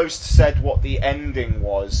almost said what the ending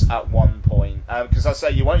was at one point, because I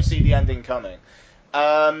say you won't see the ending coming.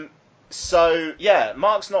 So, yeah,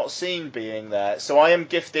 Mark's not seen Being There, so I am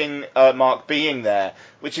gifting Mark Being There,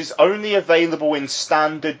 which is only available in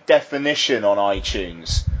standard definition on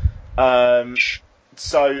iTunes.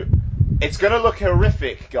 So, it's going to look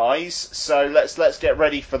horrific, guys, so let's get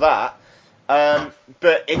ready for that.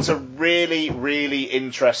 But it's a really, really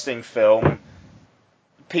interesting film.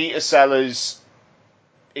 Peter Sellers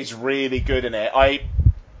is really good in it. I'm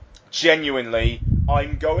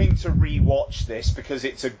going to rewatch this because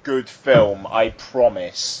it's a good film, I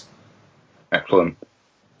promise. Excellent.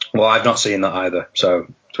 Well, I've not seen that either, so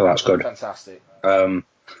that's good. Fantastic. And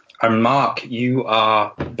Mark, you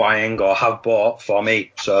are buying or have bought for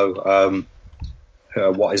me, so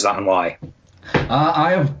what is that and why?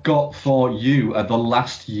 I have got for you The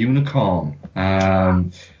Last Unicorn,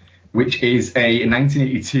 which is a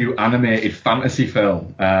 1982 animated fantasy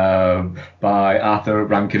film by Arthur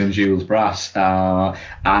Rankin and Jules Brass.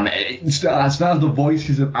 And it stars the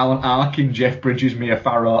voices of Alan Arkin, Jeff Bridges, Mia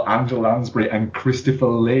Farrow, Angela Lansbury, and Christopher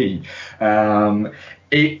Lee.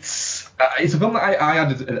 It's a film that I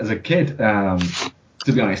had as a kid, to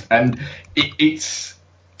be honest, and it's.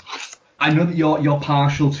 I know that you're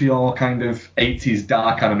partial to your kind of 80s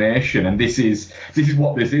dark animation, and this is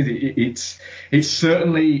what this is. It's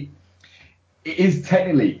certainly. It is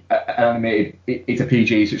technically animated. It's a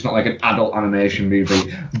PG, so it's not like an adult animation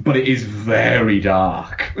movie, but it is very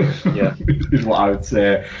dark. Yeah, is what I would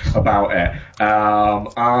say about it.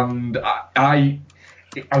 And I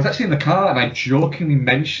was actually in the car and I jokingly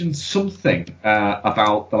mentioned something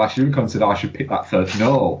about The Last Unicorn. Said, I should pick that for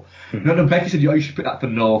no. No, Becky said, you should pick that for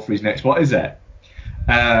no for his next. What is it?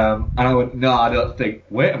 And I went, no, I don't think.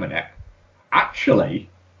 Wait a minute. Actually,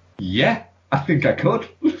 yeah, I think I could.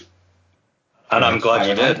 And I'm glad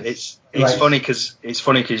you did. It's funny because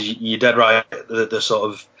you're dead right. The sort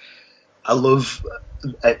of, I love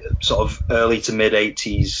sort of early to mid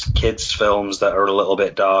 80s kids films that are a little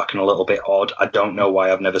bit dark and a little bit odd. I don't know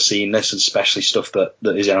why I've never seen this, especially stuff that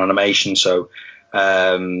is in animation. So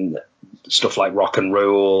stuff like Rock and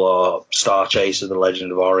Rule or Star Chaser, The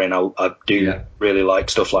Legend of Orion. I do really like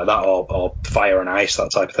stuff like that, or Fire and Ice,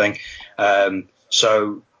 that type of thing.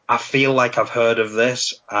 So I feel like I've heard of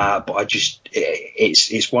this, but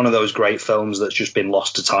it's one of those great films that's just been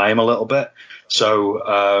lost to time a little bit.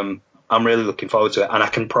 So I'm really looking forward to it, and I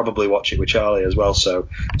can probably watch it with Charlie as well. So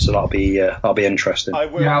that'll be interesting. I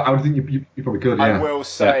would think you probably could. Yeah. I will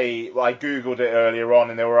say, I googled it earlier on,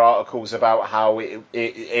 and there were articles about how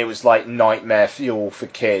it was like nightmare fuel for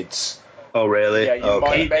kids. Oh really? Yeah, you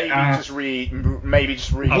might just read.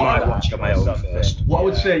 I might watch it on my own first. What I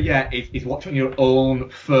would say, is watch it on your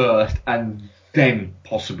own first, and then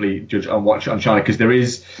possibly judge and watch it on China, because there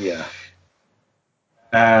is. Yeah.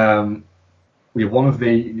 One of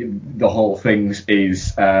the whole things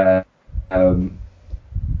is where the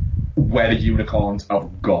unicorns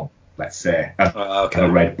have gone. Let's say a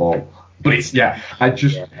Red Bull. But it's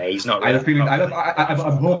he's not. I have a feeling. I'm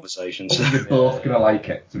hoping they're both gonna like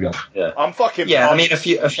it. To be honest. Yeah. I'm fucking. Yeah, I mean a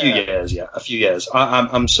few years. Yeah, a few years.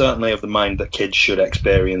 I'm certainly of the mind that kids should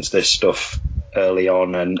experience this stuff early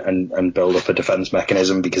on and build up a defense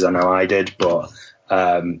mechanism, because I know I did, but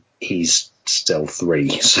he's still 3,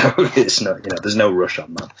 so it's not. There's no rush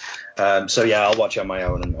on that. So yeah, I'll watch it on my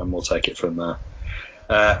own and we'll take it from there.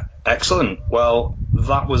 Excellent. Well,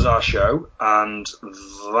 that was our show, and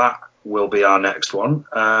that will be our next one.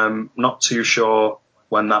 Not too sure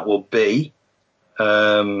when that will be.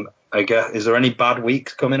 I guess, is there any bad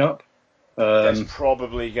weeks coming up? There's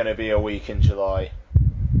probably going to be a week in July.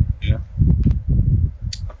 Yeah.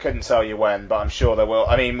 I couldn't tell you when, but I'm sure there will.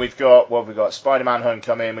 I mean, we've got Spider-Man: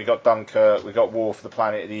 Homecoming, we've got Dunkirk, we've got War for the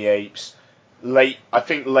Planet of the Apes. I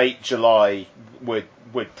think late July would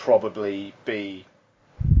probably be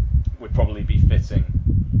fitting.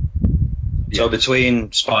 So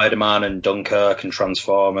between Spider-Man and Dunkirk and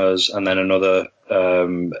Transformers, and then another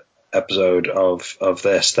episode of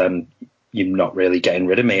this, then you're not really getting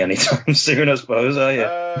rid of me anytime soon, I suppose, are you?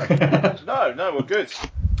 No, we're good.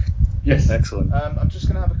 Yes, excellent. I'm just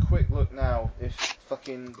gonna have a quick look now if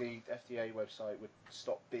fucking the FDA website would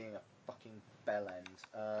stop being a fucking bell end.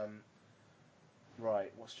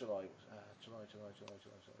 Right, what's July? July.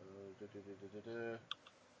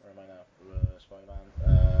 Where am I now? Spider-Man.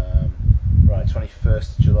 Right,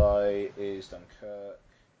 21st of July is Dunkirk.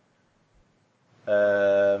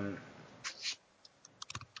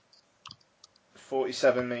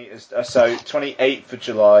 47 meters. So 28th of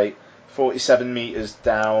July, 47 meters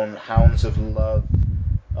down. Hounds of Love.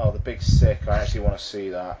 Oh, The Big Sick. I actually want to see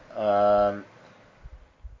that.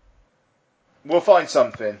 We'll find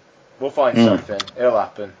something. Something. It'll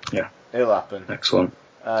happen. Yeah. It'll happen. Excellent.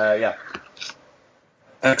 Yeah.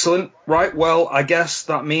 Excellent. Right, well, I guess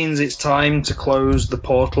that means it's time to close the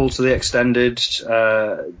portal to the extended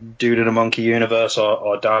Dude and a Monkey universe,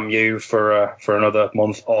 or damn you, for another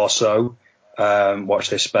month or so. Watch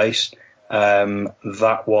this space.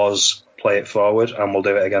 That was Play It Forward, and we'll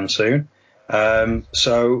do it again soon.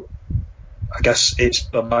 So I guess it's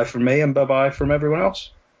bye-bye from me and bye-bye from everyone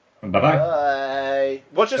else. Bye-bye. Bye.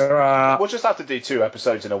 We'll just have to do 2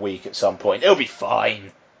 episodes in a week at some point. It'll be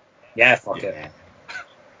fine. Yeah, fuck it.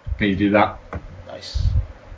 Can you do that? Nice.